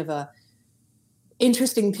kind of a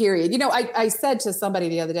interesting period. I said to somebody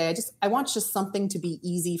the other day, I want just something to be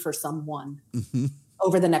easy for someone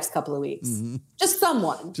over the next couple of weeks. Just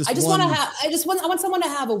someone. Just I want someone to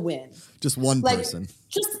have a win. Just one person.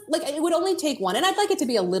 Just like it would only take one. And I'd like it to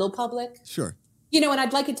be a little public, Sure. and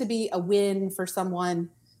I'd like it to be a win for someone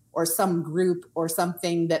or some group or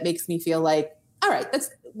something that makes me feel like, all right,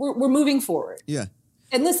 we're moving forward. Yeah.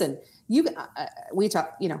 And listen, we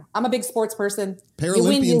talk, I'm a big sports person.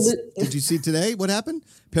 Paralympians. Did you see today what happened?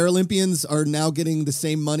 Paralympians are now getting the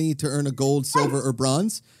same money to earn a gold, silver, or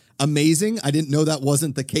bronze. Amazing. I didn't know that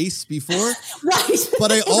wasn't the case before. Right.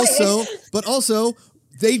 But also,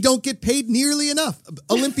 they don't get paid nearly enough.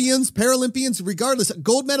 Olympians, Paralympians, regardless,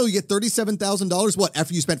 gold medal, you get $37,000. What,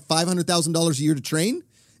 after you spent $500,000 a year to train?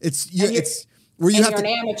 You're an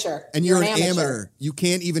amateur. And you're an amateur. You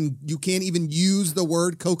can't even use the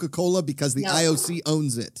word Coca-Cola because the IOC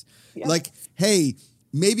owns it. Yeah. Like, hey,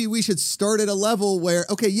 maybe we should start at a level where,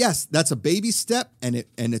 okay, yes, that's a baby step and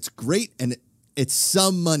it's great and it's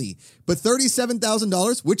some money. But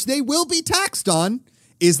 $37,000, which they will be taxed on,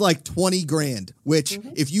 is like 20 grand, which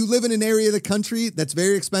if you live in an area of the country that's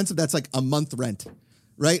very expensive, that's like a month rent,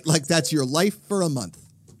 right? Like that's your life for a month.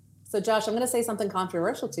 So Josh, I'm going to say something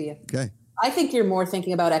controversial to you. Okay. I think you're more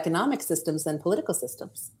thinking about economic systems than political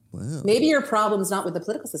systems. Wow. Maybe your problem's not with the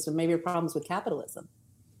political system. Maybe your problem's with capitalism.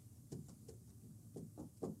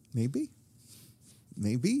 Maybe.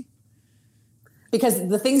 Because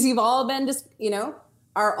the things you've all been just,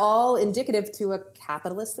 are all indicative to a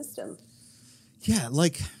capitalist system. Yeah,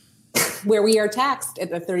 like where we are taxed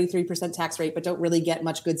at a 33% tax rate, but don't really get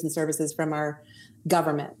much goods and services from our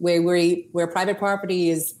government, where private property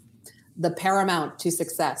is the paramount to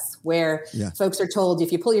success, where folks are told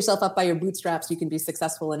if you pull yourself up by your bootstraps, you can be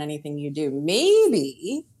successful in anything you do.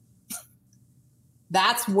 Maybe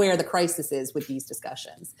that's where the crisis is with these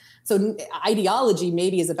discussions. So ideology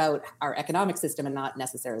maybe is about our economic system and not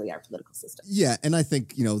necessarily our political system. Yeah, and I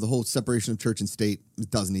think, the whole separation of church and state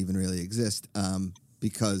doesn't even really exist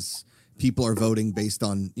because people are voting based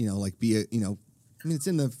on, it's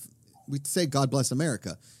in we say God bless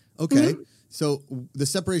America. Okay. So the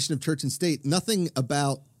separation of church and state, nothing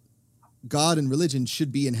about God and religion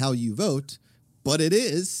should be in how you vote, but it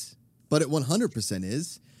is. But it 100%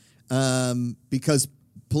 is because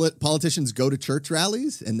politicians go to church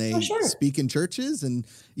rallies and they speak in churches and,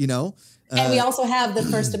 and we also have the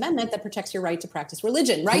First Amendment that protects your right to practice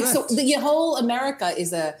religion, right? Correct. So the whole America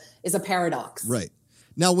is a paradox. Right.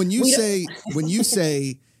 Now, when you say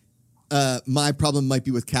my problem might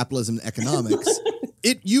be with capitalism and economics,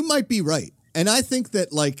 you might be right. And I think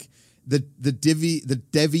that like the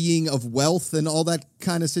divvying of wealth and all that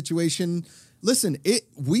kind of situation, listen,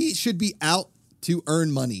 we should be out to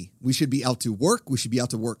earn money. We should be out to work. We should be out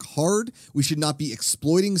to work hard. We should not be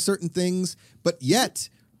exploiting certain things, but yet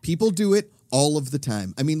people do it all of the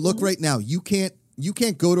time. I mean, look right now, you can't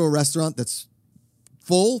go to a restaurant that's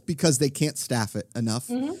full because they can't staff it enough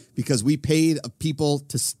because we paid people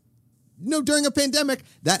to, during a pandemic,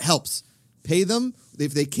 that helps. Pay them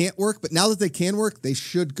if they can't work, but now that they can work, they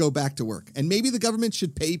should go back to work. And maybe the government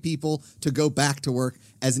should pay people to go back to work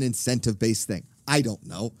as an incentive-based thing. I don't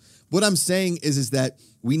know. What I'm saying is that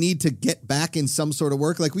we need to get back in some sort of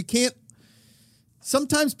work. Like we can't.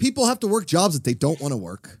 Sometimes people have to work jobs that they don't want to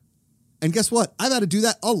work. And guess what? I've had to do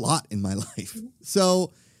that a lot in my life.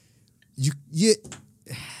 So you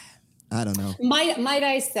I don't know. Might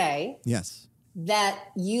I say Yes. that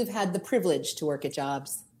you've had the privilege to work at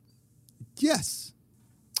jobs? Yes.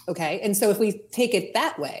 Okay. And so if we take it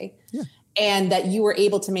that way, Yeah. and that you were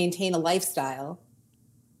able to maintain a lifestyle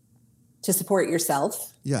to support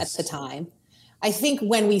yourself Yes. at the time, I think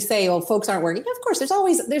when we say, "Oh, folks aren't working," of course, there's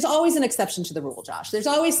always an exception to the rule, Josh. There's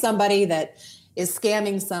always somebody that is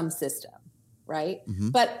scamming some system, right? Mm-hmm.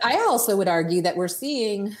 But I also would argue that we're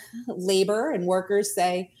seeing labor and workers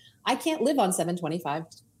say, "I can't live on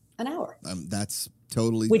 $7.25 an hour," That's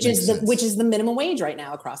totally which makes is sense. the minimum wage right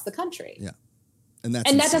now across the country. Yeah. And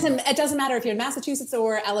that doesn't matter if you're in Massachusetts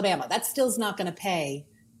or Alabama. That still's not going to pay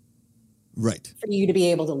right. for you to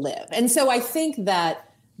be able to live. And so I think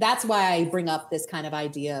that's why I bring up this kind of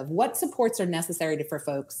idea of what supports are necessary for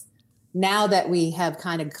folks now that we have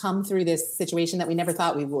kind of come through this situation that we never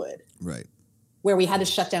thought we would, Right. where we had to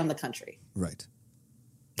shut down the country. Right.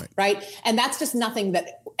 Right. And that's just nothing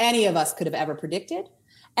that any of us could have ever predicted.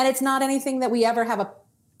 And it's not anything that we ever have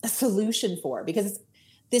a solution for, because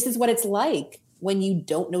this is what it's like when you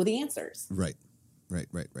don't know the answers. Right.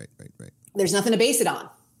 There's nothing to base it on.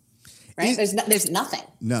 Right. There's nothing.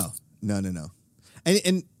 No.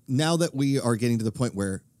 And now that we are getting to the point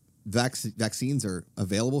where vaccines are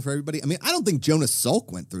available for everybody, I mean, I don't think Jonas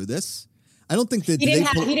Salk went through this. I don't think that he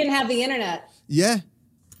didn't have the internet. Yeah.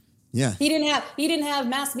 He didn't have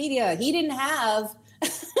mass media. He didn't have,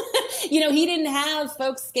 he didn't have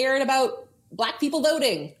folks scared about Black people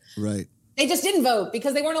voting. Right. They just didn't vote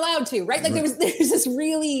because they weren't allowed to, right? Like there's this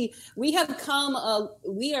really, we are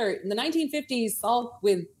in the 1950s, Salk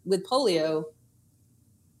with polio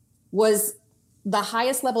was the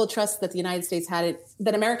highest level of trust that the United States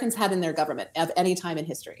that Americans had in their government of any time in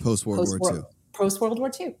history. Post-World War II. Post-World War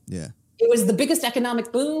II. Yeah. It was the biggest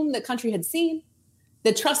economic boom the country had seen.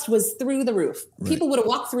 The trust was through the roof. Right. People would have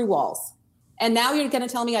walked through walls. And now you're going to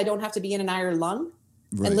tell me I don't have to be in an iron lung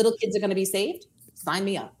and little kids are going to be saved? Sign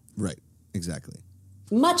me up. Right. Exactly.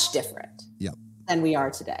 Much different than we are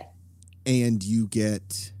today. And you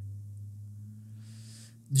could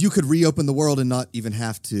reopen the world and not even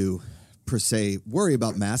have to, per se, worry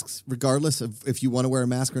about masks, regardless of if you want to wear a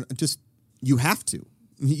mask or not. Just, you have to.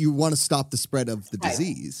 You want to stop the spread of the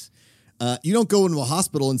disease. You don't go into a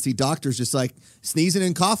hospital and see doctors just like sneezing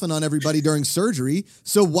and coughing on everybody during surgery.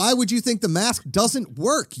 So why would you think the mask doesn't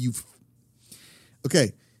work?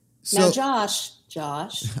 Okay. So now, Josh.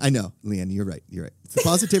 I know, Leanne, you're right. It's the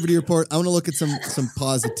positivity report. I want to look at some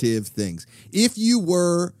positive things. If you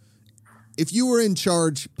were in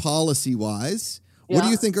charge policy-wise, what do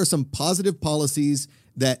you think are some positive policies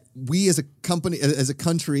that we as a company,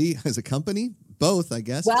 both, I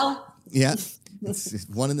guess. Well, yeah, it's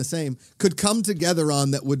one and the same, could come together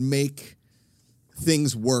on that would make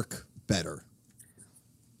things work better?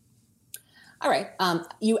 All right.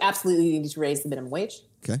 You absolutely need to raise the minimum wage.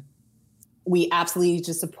 Okay. We absolutely need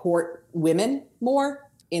to support women more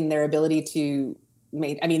in their ability to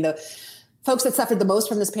the folks that suffered the most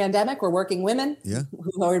from this pandemic were working women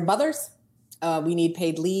who are mothers. We need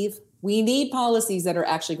paid leave. We need policies that are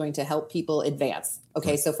actually going to help people advance.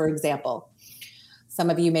 Okay. So for example, some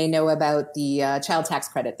of you may know about the child tax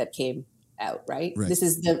credit that came out, right? This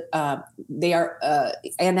is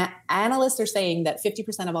analysts are saying that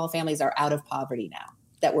 50% of all families are out of poverty now,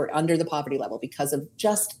 that we're under the poverty level because of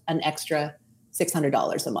just an extra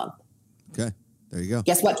 $600 a month. Okay, there you go.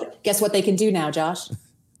 Guess what they can do now, Josh?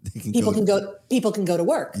 People can go to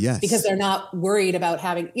work. Yes. Because they're not worried about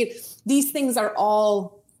having these things are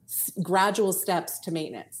all gradual steps to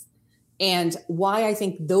maintenance. And why I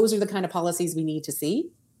think those are the kind of policies we need to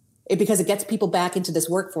see, because it gets people back into this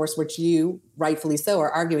workforce, which you rightfully so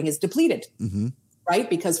are arguing is depleted, right?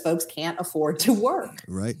 Because folks can't afford to work,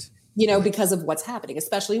 right? Because of what's happening,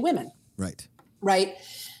 especially women, right?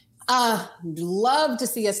 Love to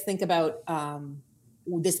see us think about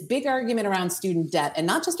this big argument around student debt, and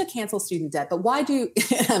not just to cancel student debt, but why do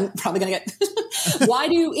I'm probably going to get why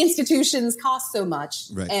do institutions cost so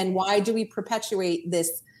much, and why do we perpetuate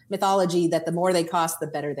this mythology that the more they cost, the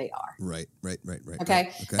better they are? Right.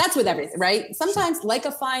 Okay, that's with everything, right? Sometimes, like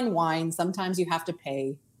a fine wine, sometimes you have to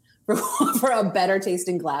pay for a better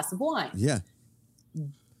tasting glass of wine. Yeah.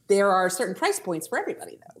 There are certain price points for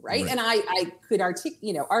everybody, though, right? And I could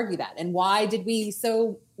argue that. And why did we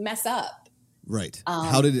so mess up? Right.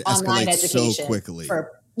 How did it escalate so quickly?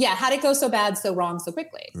 How did it go so bad, so wrong, so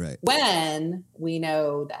quickly? Right. When we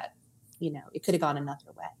know that, it could have gone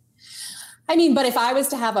another way. I mean, but if I was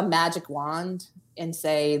to have a magic wand and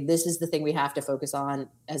say this is the thing we have to focus on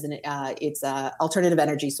as it's alternative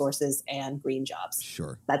energy sources and green jobs.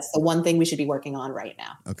 Sure. That's the one thing we should be working on right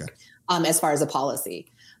now. Okay. As far as a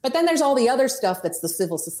policy. But then there's all the other stuff that's the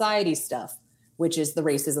civil society stuff, which is the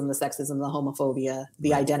racism, the sexism, the homophobia,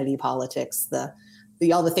 the identity politics, the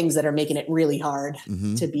all the things that are making it really hard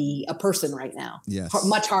to be a person right now. Yes.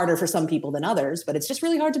 Much harder for some people than others, but it's just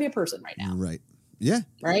really hard to be a person right now. Right. Yeah.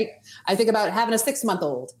 Right. I think about having a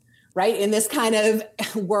 6-month-old, right, in this kind of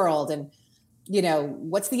world. And, you know,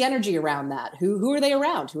 what's the energy around that? Who are they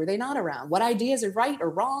around? Who are they not around? What ideas are right or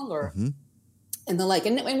wrong or and the like?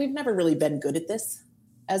 And we've never really been good at this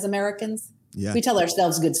as Americans. Yeah. We tell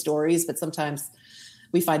ourselves good stories, but sometimes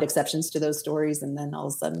we find exceptions to those stories. And then all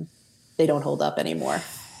of a sudden they don't hold up anymore.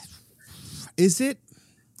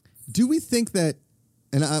 Do we think that,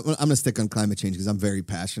 and I'm going to stick on climate change because I'm very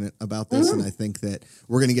passionate about this. And I think that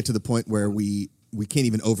we're going to get to the point where we can't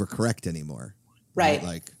even overcorrect anymore. Right.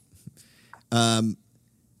 Like,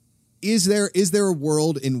 is there a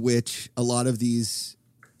world in which a lot of these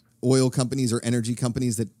oil companies or energy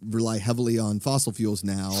companies that rely heavily on fossil fuels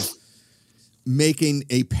now making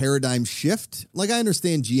a paradigm shift? Like, I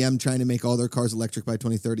understand GM trying to make all their cars electric by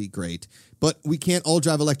 2030. Great. But we can't all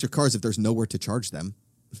drive electric cars if there's nowhere to charge them.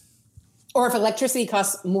 Or if electricity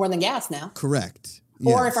costs more than gas now. Correct.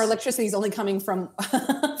 Or Yes. if our electricity is only coming from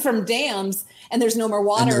from dams and there's no more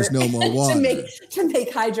water, And there's no more water. to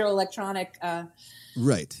make hydroelectronic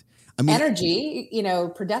Right. I mean, energy, you know,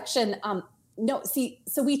 production.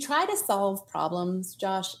 So we try to solve problems,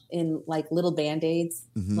 Josh, in like little Band-Aids,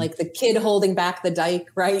 like the kid holding back the dike,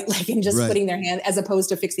 right? Like, and just Right. putting their hand as opposed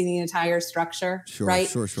to fixing the entire structure, Sure, right?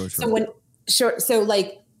 sure. So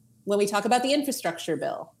like when we talk about the infrastructure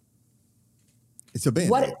bill, It's a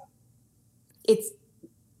band.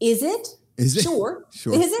 Is it? Sure.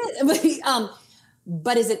 Sure. Is it?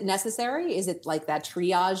 But is it necessary? Is it like that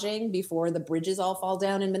triaging before the bridges all fall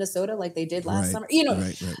down in Minnesota like they did last summer? You know,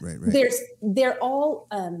 Right. they're all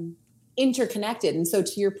interconnected. And so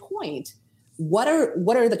to your point, what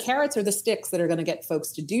are the carrots or the sticks that are going to get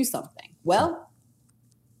folks to do something? Well,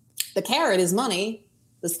 the carrot is money.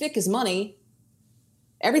 The stick is money.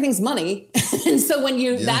 Everything's money. And so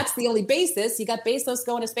when that's the only basis, you got Bezos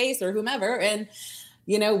going to space or whomever. And,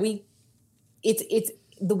 you know, it's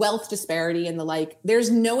the wealth disparity and the like.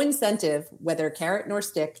 There's no incentive, whether carrot nor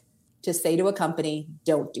stick, to say to a company,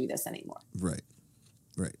 don't do this anymore. Right.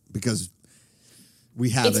 Because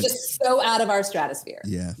we haven't. It's just so out of our stratosphere.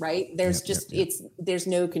 Yeah. Right. There's there's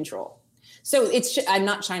no control. So I'm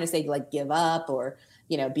not trying to say like give up or,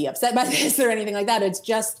 you know, be upset by this or anything like that. It's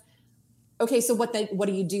just, okay, so what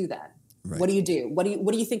do you do then? Right. What do you do? What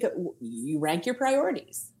do you think? You rank your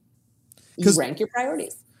priorities. You rank your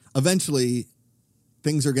priorities. Eventually,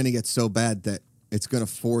 things are going to get so bad that it's going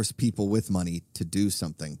to force people with money to do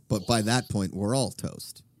something. But by that point, we're all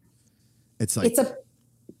toast. It's like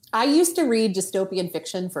I used to read dystopian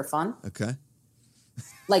fiction for fun. Okay.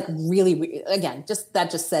 Like really, again, that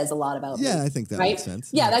just says a lot about me. Yeah, I think that makes sense.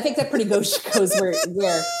 Yeah, I think that pretty goes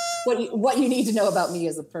where what you need to know about me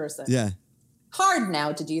as a person. Yeah. Hard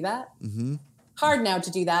now to do that. Mm-hmm. Hard now to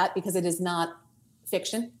do that because it is not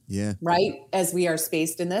fiction. Yeah. Right? As we are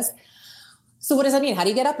spaced in this. So what does that mean? How do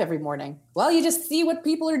you get up every morning? Well, you just see what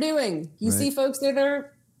people are doing. You see folks that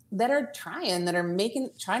are trying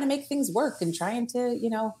to make things work and trying to, you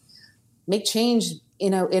know, make change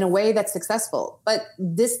in a way that's successful. But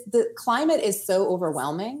the climate is so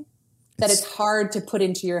overwhelming that it's hard to put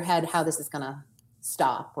into your head how this is going to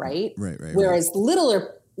stop, right? Right. Whereas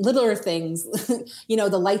littler things, you know,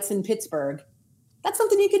 the lights in Pittsburgh, that's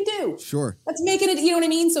something you could do. Sure. Let's make it, you know what I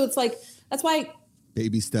mean? So it's like, that's why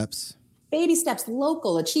baby steps,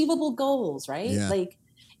 local, achievable goals, right? Yeah. Like,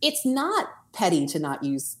 it's not petty to not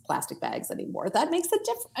use plastic bags anymore. That makes a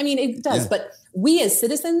difference. I mean, it does, but we as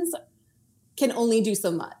citizens can only do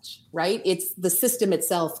so much, right? It's the system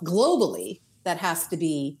itself globally that has to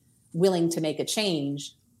be willing to make a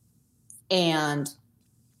change. And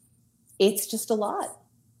it's just a lot.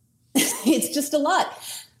 It's just a lot.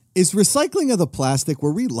 Is recycling of the plastic,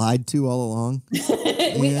 were we lied to all along?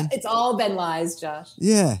 It's all been lies, Josh.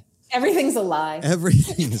 Yeah. Everything's a lie.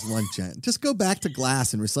 Everything is one giant. Just go back to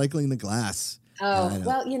glass and recycling the glass. Oh,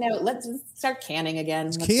 well, you know, let's start canning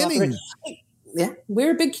again. Canning. Yeah,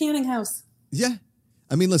 we're a big canning house. Yeah.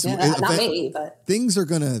 I mean, listen, not me, but things are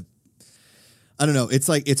going to, I don't know. It's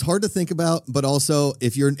like, it's hard to think about, but also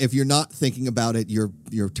if you're not thinking about it,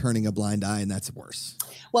 you're turning a blind eye, and that's worse.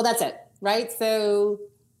 Well, that's it, right? So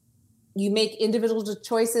you make individual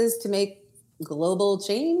choices to make global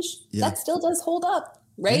change. Yeah. That still does hold up.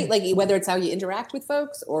 right? Like whether it's how you interact with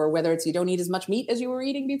folks or whether it's you don't eat as much meat as you were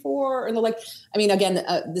eating before or the like. I mean, again,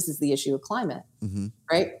 this is the issue of climate,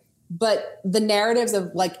 right? But the narratives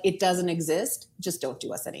of like it doesn't exist just don't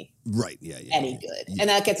do us any good. Yeah. And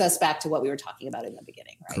that gets us back to what we were talking about in the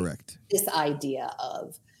beginning, right? Correct. This idea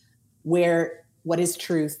of what is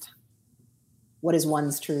truth, what is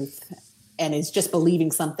one's truth, and is just believing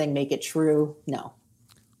something make it true? No.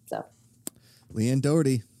 So, Leanne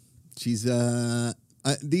Doherty, she's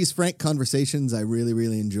these frank conversations I really,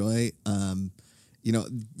 really enjoy.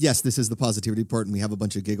 Yes, this is the Positivity Report, and we have a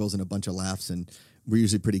bunch of giggles and a bunch of laughs, and we're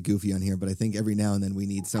usually pretty goofy on here, but I think every now and then we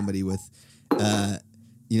need somebody with,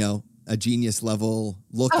 a genius level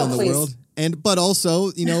look on the world, but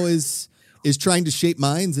also, is trying to shape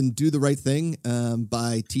minds and do the right thing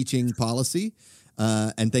by teaching policy.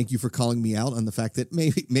 And thank you for calling me out on the fact that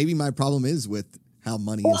maybe my problem is with how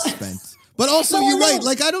money is spent. But also, you're right.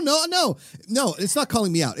 Like, I don't know. No, it's not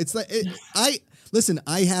calling me out. It's like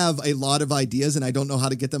I have a lot of ideas and I don't know how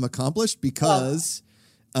to get them accomplished because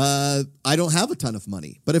I don't have a ton of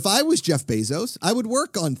money. But if I was Jeff Bezos, I would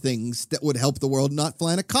work on things that would help the world, not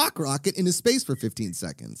flying a cock rocket into space for 15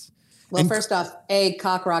 seconds. Well, first off,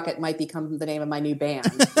 Cock Rocket might become the name of my new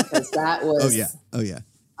band because that was oh yeah,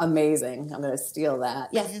 amazing. I'm going to steal that.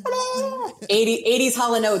 Yeah, 80s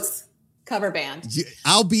Hall & Oates cover band.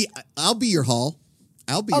 I'll be your hall.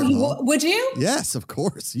 I'll be your hall. Would you? Yes, of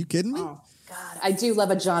course. You kidding me? Oh God, I do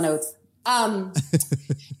love a John Oates. I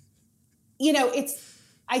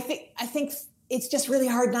think it's just really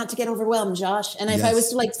hard not to get overwhelmed, Josh. And if I was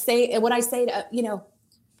to like say what I say to,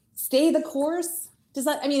 stay the course. Does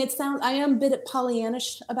that, I am a bit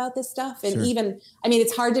Pollyannish about this stuff. And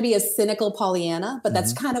it's hard to be a cynical Pollyanna, but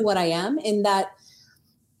that's kind of what I am, in that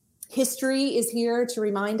history is here to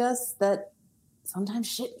remind us that sometimes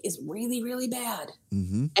shit is really, really bad.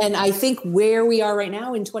 Mm-hmm. And I think where we are right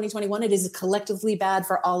now in 2021, it is collectively bad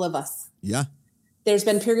for all of us. Yeah. There's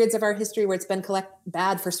been periods of our history where it's been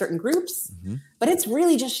bad for certain groups, but it's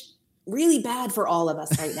really just really bad for all of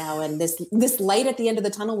us right now. And this light at the end of the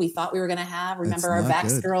tunnel we thought we were going to have. Remember our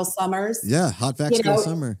Vax Girl summers? Yeah, hot Vax Girl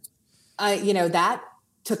summer. That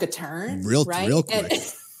took a turn, real quick.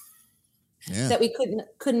 That we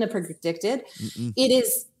couldn't have predicted. Mm-mm. It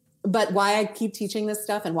is, but why I keep teaching this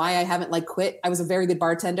stuff and why I haven't quit. I was a very good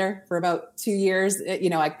bartender for about 2 years.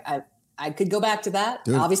 I could go back to that.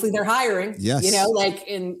 Dude. Obviously, they're hiring. Yes.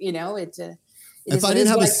 If I didn't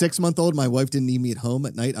have a 6-month-old, my wife didn't need me at home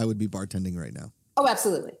at night, I would be bartending right now. Oh,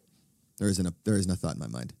 absolutely. There isn't a thought in my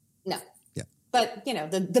mind. No. Yeah. But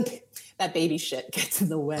that baby shit gets in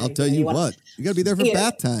the way. I'll tell you what, you got to be there for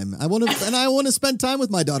bath time. I want to spend time with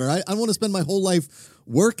my daughter. I want to spend my whole life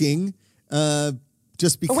working,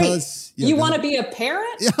 just because. Wait, you want to be a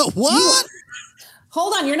parent? Yeah. What?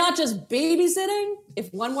 Hold on, you're not just babysitting?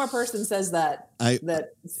 If one more person says that, that's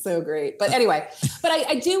so great. But anyway,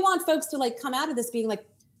 I do want folks to come out of this being like,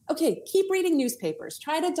 okay, keep reading newspapers.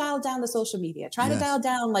 Try to dial down the social media. Try to dial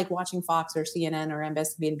down watching Fox or CNN or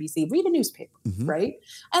MSNBC. Read a newspaper, right?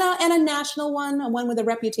 And a national one with a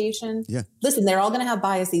reputation. Yeah. Listen, they're all going to have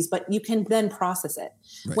biases, but you can then process it.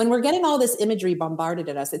 Right. When we're getting all this imagery bombarded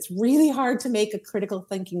at us, it's really hard to make a critical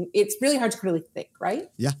thinking. It's really hard to critically think, right?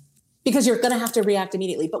 Yeah. Because you're going to have to react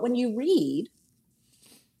immediately. But when you read,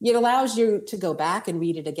 it allows you to go back and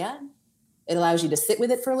read it again. It allows you to sit with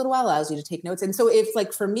it for a little while, allows you to take notes. And so if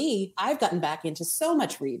for me, I've gotten back into so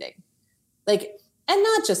much reading, and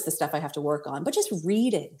not just the stuff I have to work on, but just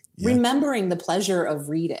reading, remembering the pleasure of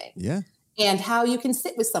reading. Yeah. And how you can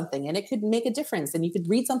sit with something and it could make a difference. And you could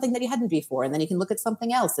read something that you hadn't before, and then you can look at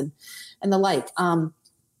something else and the like.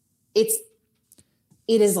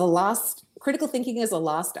 Critical thinking is a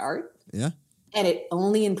lost art. Yeah. And it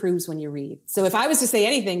only improves when you read. So if I was to say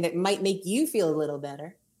anything that might make you feel a little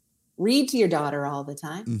better, read to your daughter all the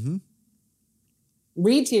time. Mm-hmm.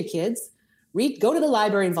 Read to your kids. Go to the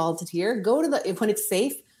library and volunteer. When it's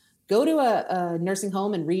safe, go to a nursing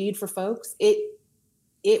home and read for folks. It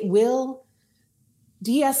will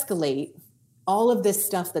de-escalate all of this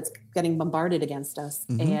stuff that's getting bombarded against us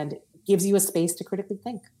and gives you a space to critically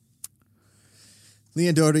think.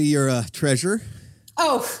 Leanne Doherty, you're a treasure.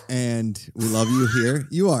 Oh. And we love you here.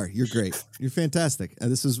 You are. You're great. You're fantastic.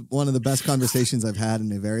 This is one of the best conversations I've had in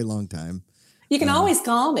a very long time. You can always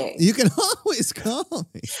call me. You can always call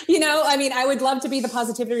me. I would love to be the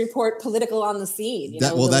Positivity Report political on the scene.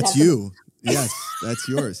 That's you. Yes, that's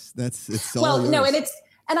yours. It's all yours.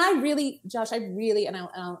 And I really, Josh, and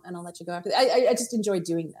I'll let you go after that. I just enjoy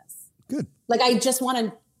doing this. Good. I just want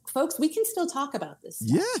to, folks, we can still talk about this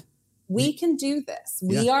stuff. Yeah. We can do this.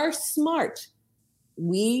 We are smart.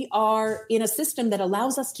 We are in a system that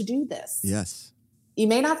allows us to do this. Yes. You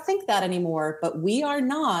may not think that anymore, but we are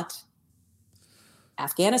not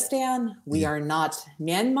Afghanistan. We are not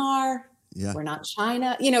Myanmar. Yeah. We're not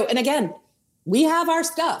China. And again, we have our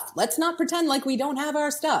stuff. Let's not pretend like we don't have our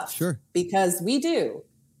stuff. Sure. Because we do.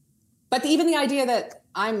 But even the idea that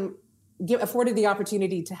I'm afforded the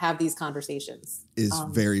opportunity to have these conversations is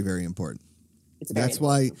very, very important. It's very That's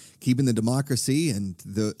important. why keeping the democracy and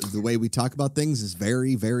the way we talk about things is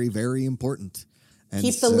very, very, very important. And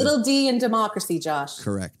Keep the little d in democracy, Josh.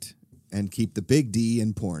 Correct. And keep the big D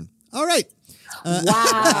in porn. All right.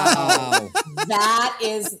 Wow. That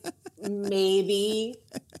is maybe.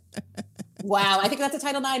 Wow. I think that's a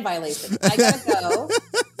Title IX violation. I got to go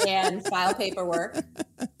and file paperwork.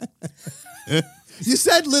 You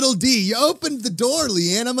said little D. You opened the door,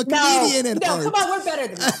 Leanne. I'm a comedian at heart. Come on. We're better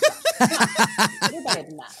than that. We're better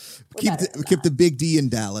than that. Keep the big D in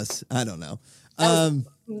Dallas. I don't know.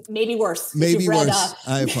 Maybe worse. Maybe You've read, worse.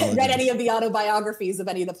 I apologize. read any of the autobiographies of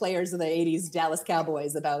any of the players of the 80s Dallas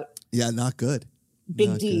Cowboys about not good. big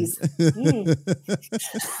Not D's.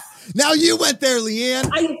 Now you went there, Leanne.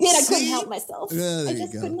 I did. I couldn't help myself. Yeah, I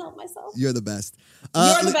just couldn't help myself. You're the best.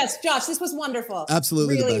 You're the best, Josh. This was wonderful.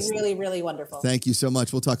 Absolutely the Really, best. really, really wonderful. Thank you so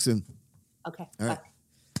much. We'll talk soon. Okay. All right. Bye.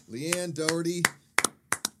 Leanne Doherty.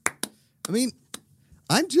 I mean,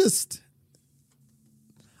 I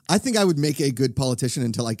think I would make a good politician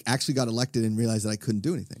until I actually got elected and realized that I couldn't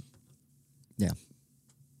do anything. Yeah.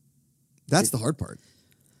 That's the hard part.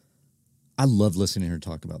 I love listening to her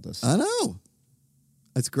talk about this. I know.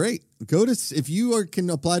 That's great. If you can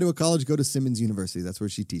apply to a college, go to Simmons University. That's where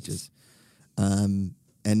she teaches. And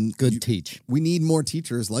Good teach. We need more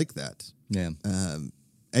teachers like that. Yeah.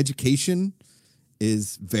 Education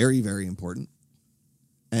is very, very important.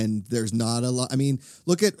 And there's not a lot. I mean,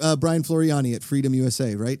 look at Brian Floriani at Freedom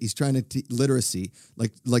USA, right? He's trying to literacy.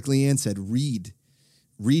 Like Leanne said, read.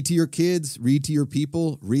 Read to your kids, read to your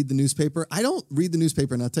people, read the newspaper. I don't read the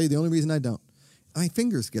newspaper, and I'll tell you the only reason I don't. My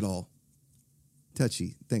fingers get all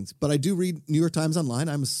touchy things. But I do read New York Times online.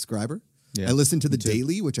 I'm a subscriber. Yeah, I listen to the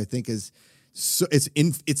Daily, which I think is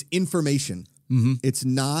it's information. Mm-hmm. It's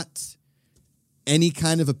not any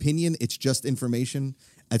kind of opinion. It's just information.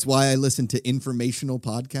 That's why I listen to informational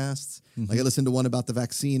podcasts. Mm-hmm. Like I listened to one about the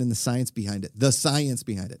vaccine and the science behind it. The science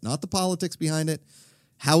behind it, not the politics behind it.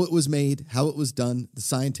 How it was made, how it was done, the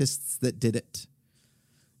scientists that did it.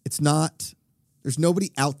 There's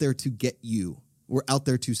nobody out there to get you. We're out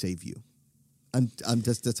there to save you. That's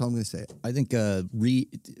how I'm going to say it. I think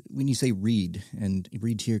when you say read and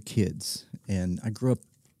read to your kids, and I grew up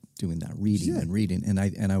doing that, reading and reading,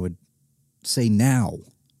 and I would say now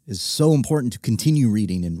is so important to continue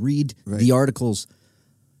reading and read the articles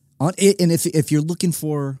on it. And if you're looking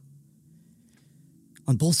for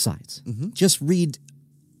on both sides, just read.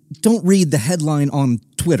 Don't read the headline on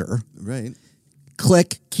Twitter. Right.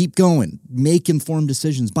 Click, keep going. Make informed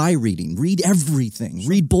decisions by reading. Read everything. Sure.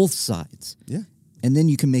 Read both sides. Yeah. And then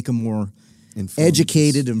you can make a more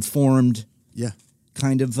educated, informed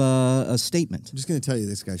kind of a statement. I'm just going to tell you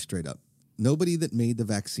this guy straight up. Nobody that made the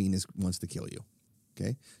vaccine wants to kill you.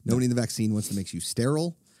 Okay? Nobody in the vaccine wants to make you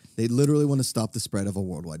sterile. They literally want to stop the spread of a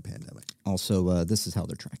worldwide pandemic. Also, this is how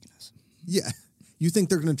they're tracking us. Yeah. You think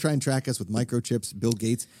they're going to try and track us with microchips? Bill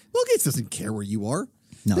Gates? Bill Gates doesn't care where you are.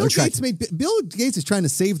 No, Bill Gates is trying to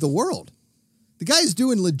save the world. The guy is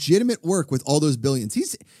doing legitimate work with all those billions.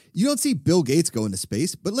 You don't see Bill Gates go into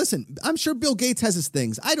space, but listen, I'm sure Bill Gates has his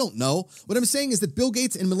things. I don't know. What I'm saying is that Bill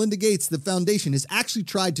Gates and Melinda Gates, the foundation, has actually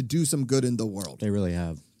tried to do some good in the world. They really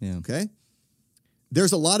have. Yeah. Okay?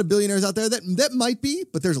 There's a lot of billionaires out there that might be,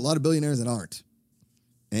 but there's a lot of billionaires that aren't.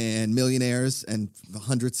 And millionaires and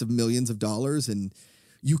hundreds of millions of dollars. And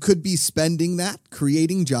you could be spending that,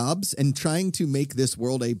 creating jobs, and trying to make this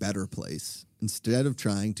world a better place instead of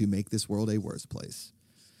trying to make this world a worse place.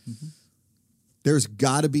 Mm-hmm. There's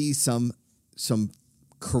got to be some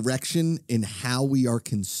correction in how we are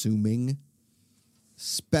consuming,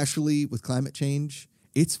 especially with climate change.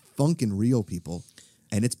 It's funkin' real, people.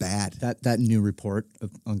 And it's bad. That new report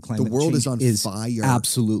on climate change. The world is on fire.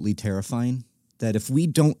 Absolutely terrifying. That if we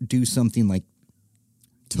don't do something like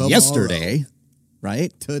tomorrow, yesterday,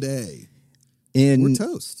 right? Today, we're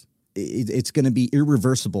toast. It's going to be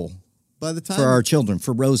irreversible by the time for our children,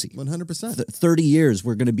 for Rosie. 100%. 30 years,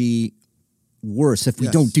 we're going to be worse if we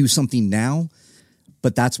don't do something now.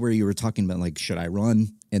 But that's where you were talking about, like, should I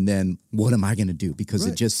run? And then what am I going to do? Because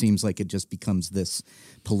it just seems like it just becomes this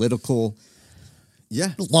political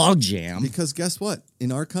logjam. Because guess what?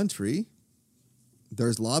 In our country,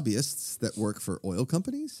 there's lobbyists that work for oil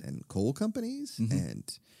companies and coal companies and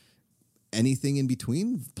anything in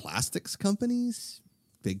between, plastics companies,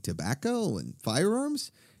 big tobacco and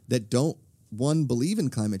firearms that don't one, believe in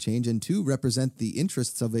climate change, and two, represent the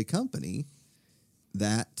interests of a company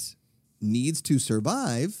that needs to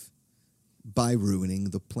survive by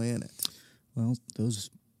ruining the planet. Well, those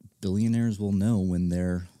billionaires will know when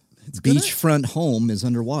their gonna- beachfront home is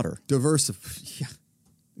underwater. Yeah.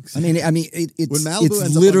 I mean, it's When Malibu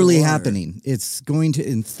ends up literally underwater- happening. It's going to,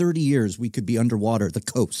 in 30 years, we could be underwater, the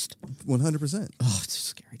coast. 100%. Oh, it's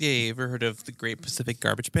scary. Yeah, you ever heard of the Great Pacific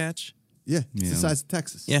Garbage Patch? Yeah. It's Yeah. the size of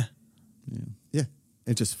Texas. Yeah. Yeah.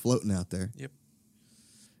 It's just floating out there. Yep.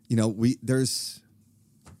 You know, we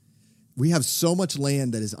have so much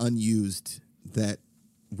land that is unused that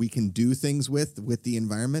we can do things with the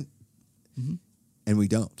environment, and we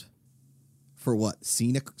don't. For what?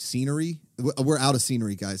 Scenery? We're out of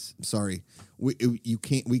scenery, guys. I'm sorry. You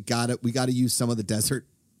can't. We gotta use some of the desert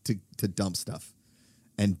to dump stuff,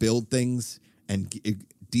 and build things, and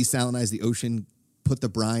desalinize the ocean, put the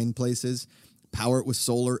brine places, power it with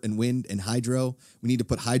solar and wind and hydro. We need to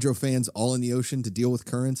put hydro fans all in the ocean to deal with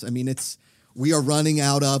currents. I mean, we are running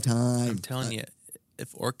out of time. I'm telling you,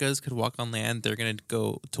 if orcas could walk on land, they're going to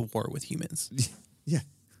go to war with humans. Yeah,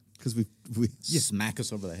 because we Smack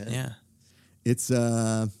us over the head. Yeah. it's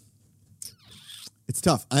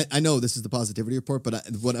tough. I know this is the positivity report, but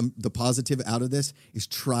the positive out of this is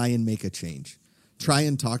try and make a change. Try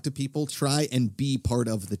and talk to people. Try and be part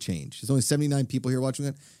of the change. There's only 79 people here watching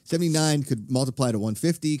it. 79 could multiply to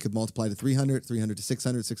 150, could multiply to 300, 300 to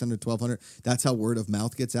 600, 600 to 1,200. That's how word of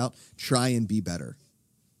mouth gets out. Try and be better.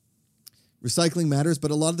 Recycling matters,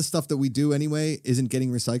 but a lot of the stuff that we do anyway isn't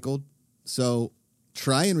getting recycled. So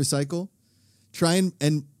try and recycle. Try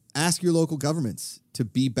and ask your local governments to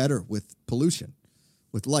be better with pollution,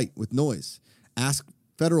 with light, with noise. Ask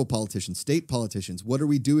federal politicians, state politicians, what are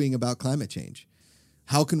we doing about climate change?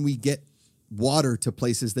 How can we get water to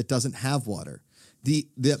places that doesn't have water? The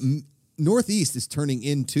Northeast is turning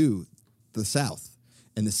into the South,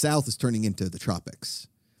 and the South is turning into the tropics.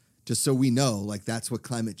 Just so we know, like, that's what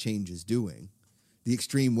climate change is doing. The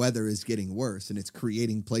extreme weather is getting worse, and it's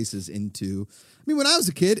creating places into... I mean, when I was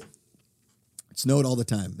a kid, it snowed all the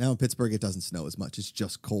time. Now in Pittsburgh, it doesn't snow as much. It's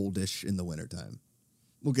just coldish in the wintertime.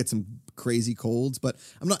 We'll get some crazy colds, but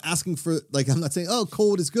I'm not asking for... Like, I'm not saying, oh,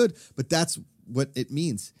 cold is good, but that's what it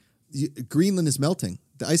means. Greenland is melting.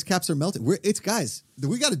 The ice caps are melting. Guys,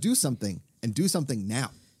 we got to do something, and do something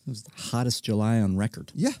now. It was the hottest July on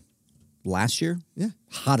record. Yeah. Last year? Yeah.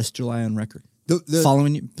 Hottest July on record. The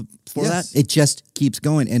Following you before Yes. that, it just keeps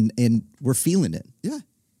going, and we're feeling it. Yeah.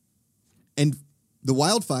 And the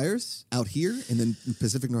wildfires out here in the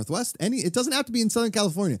Pacific Northwest, it doesn't have to be in Southern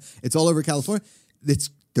California. It's all over California.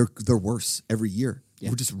 They're worse every year.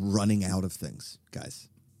 Yeah. We're just running out of things, guys.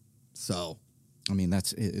 So, I mean,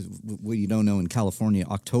 that's what you don't know. In California,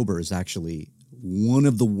 October is actually one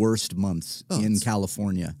of the worst months in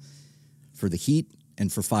California for the heat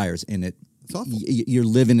and for fires. And it's awful. You're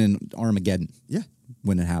living in Armageddon. Yeah.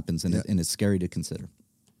 When it happens, and, Yeah. and it's scary to consider.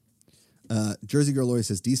 Jersey Girl Lori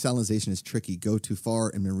says desalinization is tricky. Go too far,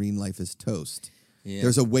 and marine life is toast. Yeah.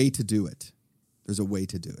 There's a way to do it. There's a way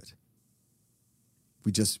to do it.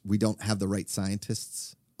 We don't have the right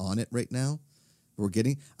scientists on it right now.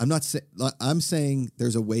 I'm saying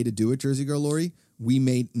there's a way to do it, Jersey Girl Lori. We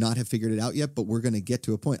may not have figured it out yet, but we're going to get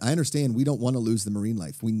to a point. I understand we don't want to lose the marine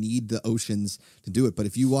life. We need the oceans to do it. But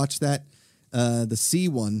if you watch that, the sea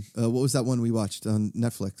one, what was that one we watched on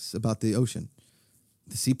Netflix about the ocean?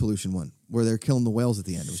 The sea pollution one, where they're killing the whales at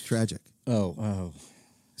the end. It was tragic. Oh.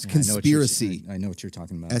 It's Yeah, conspiracy. I know what you're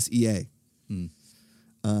talking about. SEA.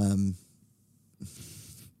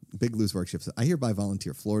 Big Lou's work ships. I hereby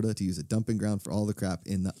volunteer Florida to use a dumping ground for all the crap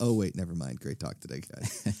in the... Oh, wait, never mind. Great talk today,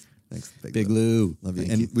 guys. Thanks, Big Lou. Love you.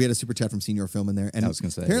 Thank And you. we had a super chat from Senior Film in there. And I was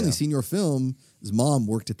gonna say, apparently yeah. Senior Film's mom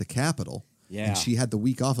worked at the Capitol. Yeah. And she had the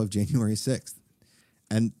week off of January 6th.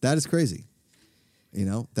 And that is crazy. You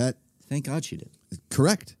know, that... Thank God she did.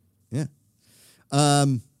 Correct. Yeah.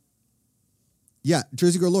 Yeah,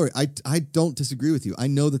 Jersey Girl Lori, I don't disagree with you. I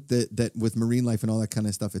know that with marine life and all that kind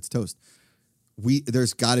of stuff, it's toast.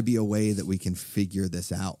 There's got to be a way that we can figure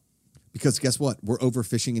this out. Because guess what? We're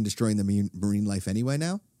overfishing and destroying the marine life anyway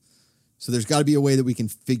now. So there's got to be a way that we can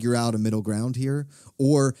figure out a middle ground here,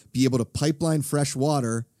 or be able to pipeline fresh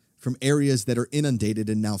water from areas that are inundated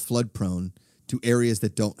and now flood prone to areas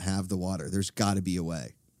that don't have the water. There's got to be a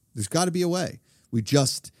way. There's got to be a way. We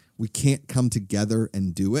can't come together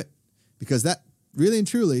and do it, because that really and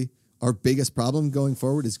truly, our biggest problem going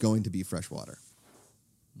forward is going to be fresh water.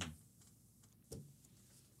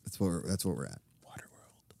 That's where we're at.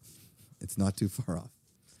 Waterworld. It's not too far off.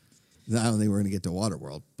 I don't think we're going to get to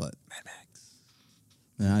Waterworld, but Mad Max.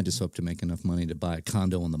 And I just hope to make enough money to buy a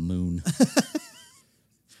condo on the moon.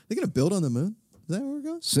 They gonna build on the moon? Is that where we're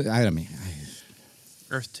going? So, I mean,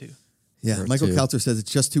 Earth 2. Yeah, Earth Michael too. Kautzer says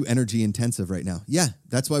it's just too energy intensive right now. Yeah,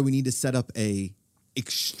 that's why we need to set up a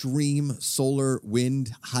extreme solar,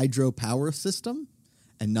 wind, hydro power system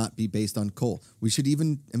and not be based on coal. We should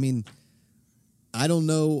even, I mean, I don't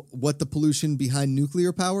know what the pollution behind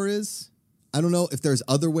nuclear power is. I don't know if there's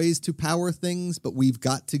other ways to power things, but we've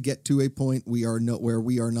got to get to a point where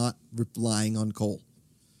we are not relying on coal.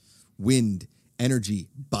 Wind, energy,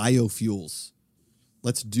 biofuels.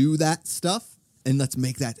 Let's do that stuff and let's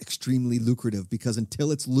make that extremely lucrative, because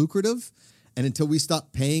until it's lucrative and until we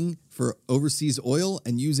stop paying for overseas oil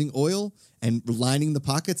and using oil and lining the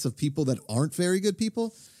pockets of people that aren't very good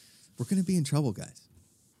people, we're going to be in trouble, guys.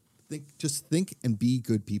 Just think and be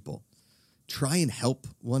good people. Try and help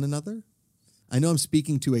one another. I know I'm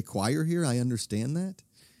speaking to a choir here. I understand that.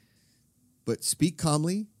 But speak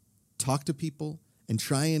calmly, talk to people, and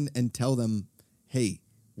try and tell them, hey,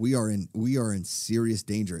 we are in serious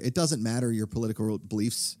danger. It doesn't matter your political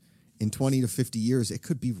beliefs. In 20 to 50 years, it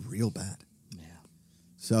could be real bad. yeah.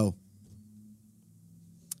 So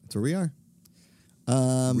that's where we are.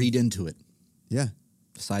 Read into it. Yeah.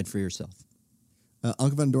 Decide for yourself.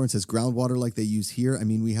 Uncle Van Doren says groundwater like they use here. I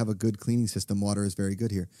mean, we have a good cleaning system. Water is very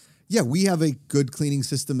good here. Yeah, we have a good cleaning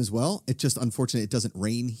system as well. It's just unfortunate it doesn't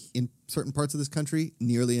rain in certain parts of this country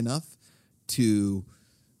nearly enough to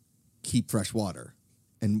keep fresh water.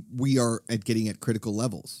 And we are getting at critical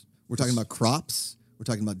levels. We're talking about crops. We're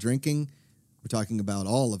talking about drinking. We're talking about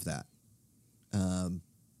all of that.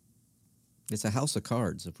 It's a house of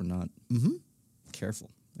cards if we're not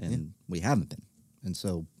careful, and we haven't been. And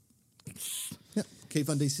so, Yeah. Kate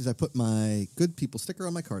Von D says, I put my good people sticker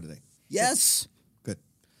on my car today. yes, Good.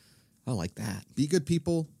 I like that. Be good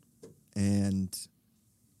people. And,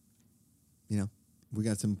 we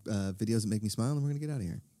got some videos that make me smile, and we're going to get out of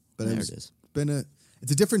here. But There it is.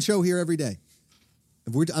 It's a different show here every day.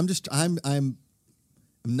 I'm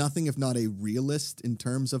nothing if not a realist in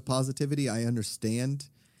terms of positivity. I understand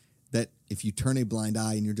that if you turn a blind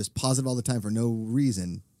eye and you're just positive all the time for no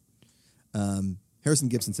reason. Harrison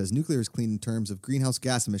Gibson says nuclear is clean in terms of greenhouse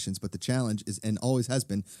gas emissions, but the challenge is, and always has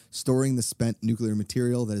been, storing the spent nuclear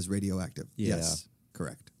material that is radioactive. Yeah. Yes,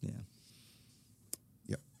 correct. Yeah.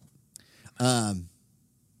 Yep.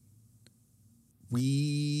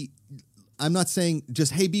 I'm not saying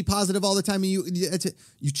just, hey, be positive all the time. And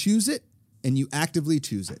you choose it and you actively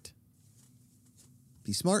choose it.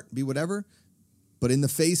 Be smart, be whatever. But in the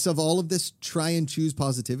face of all of this, try and choose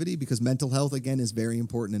positivity, because mental health, again, is very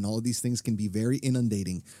important. And all of these things can be very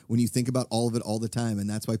inundating when you think about all of it all the time. And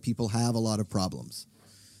that's why people have a lot of problems.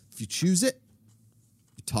 If you choose it,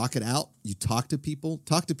 you talk it out. You talk to people.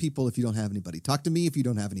 Talk to people if you don't have anybody. Talk to me if you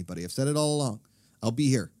don't have anybody. I've said it all along. I'll be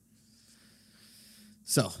here.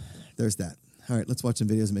 So there's that. All right, let's watch some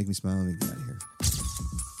videos that make me smile and we get out of here.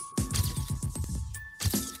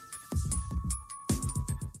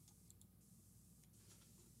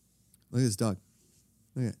 Look at this dog.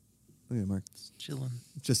 Look at it, Mark. Chilling.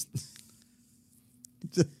 Just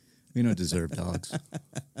We don't deserve dogs.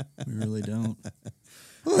 We really don't.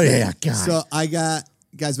 Oh yeah, God. so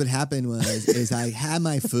guys, what happened is I had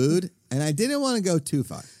my food and I didn't want to go too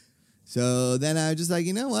far. So then I was just like,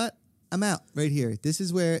 you know what? I'm out right here. This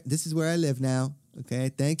is where I live now. Okay.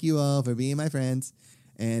 Thank you all for being my friends.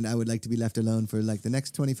 And I would like to be left alone for like the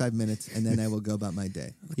next 25 minutes, and then I will go about my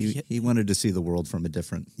day. He wanted to see the world from a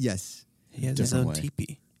different. Yes. He has his Different own way.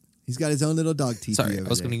 teepee. He's got his own little dog teepee. Sorry, I over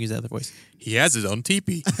was there. going to use that other voice. He has his own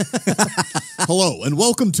teepee. Hello and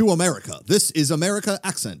welcome to America. This is America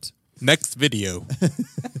Accent. Next video.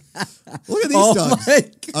 Look at these Oh dogs.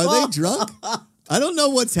 my Are they drunk? I don't know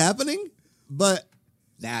what's happening, but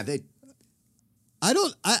Nah, they.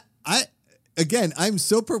 Again, I'm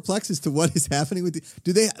so perplexed as to what is happening with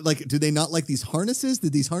do they not like these harnesses?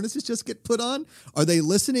 Did these harnesses just get put on? Are they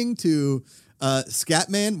listening to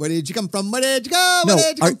Scatman? Where did you come from? Where did you go? Where No,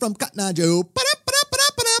 did you come from? Cotton Eye Joe.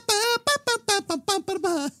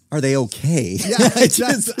 Are they okay? Yeah, it's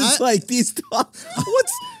it's like these dogs.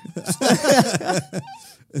 What's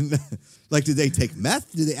like, did they take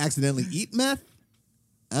meth? Did they accidentally eat meth?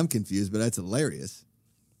 I'm confused, but that's hilarious.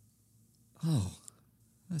 Oh,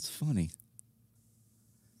 that's funny.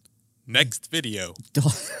 Next video.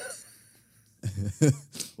 Dog.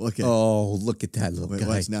 Okay. Oh, look at that little Wait, guy.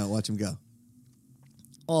 watch now. Watch him go.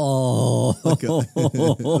 Oh, Look at him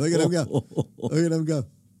go. Look at him go.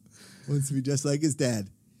 Wants to be just like his dad.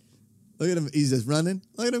 Look at him. He's just running.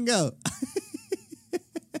 Look at him go.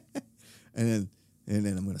 and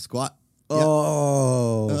then I'm gonna squat.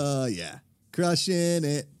 oh. Oh yeah. Crushing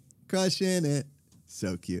it. Crushing it.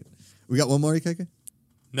 So cute. We got one more, Ikeka?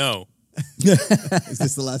 No. Is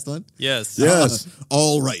this the last one? Yes. Yes.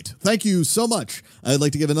 All right. Thank you so much. I'd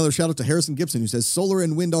like to give another shout out to Harrison Gibson, who says solar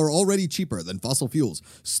and wind are already cheaper than fossil fuels.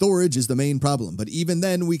 Storage is the main problem, but even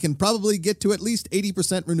then, we can probably get to at least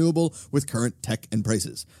 80% renewable with current tech and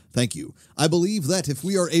prices. Thank you. I believe that if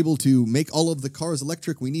we are able to make all of the cars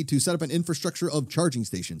electric, we need to set up an infrastructure of charging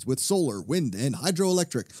stations with solar, wind, and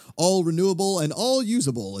hydroelectric, all renewable and all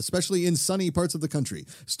usable, especially in sunny parts of the country.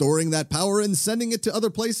 Storing that power and sending it to other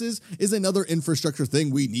places is another infrastructure thing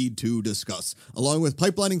we need to discuss. Along with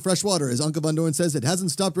pipelining fresh water, as Anka Van Doorn says, it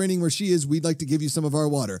hasn't stopped raining where she is. We'd like to give you some of our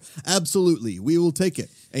water. Absolutely. We will take it.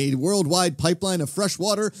 A worldwide pipeline of fresh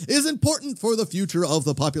water is important for the future of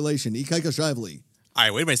the population. Ikaika Shively. I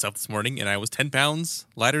weighed myself this morning, and I was 10 pounds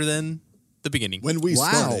lighter than the beginning. When we Wow.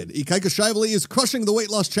 started, Ikaika Shively is crushing the weight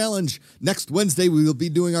loss challenge. Next Wednesday, we will be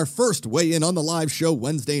doing our first weigh-in on the live show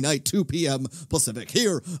Wednesday night, 2 p.m. Pacific,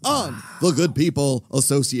 here on the Good People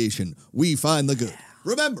Association. We find the good.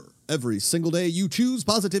 Remember, every single day you choose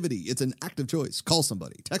positivity. It's an active choice. Call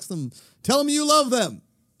somebody, text them, tell them you love them.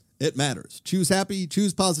 It matters. Choose happy,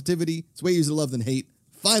 choose positivity. It's way easier to love than hate.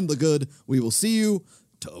 Find the good. We will see you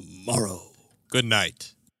tomorrow. Good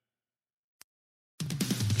night.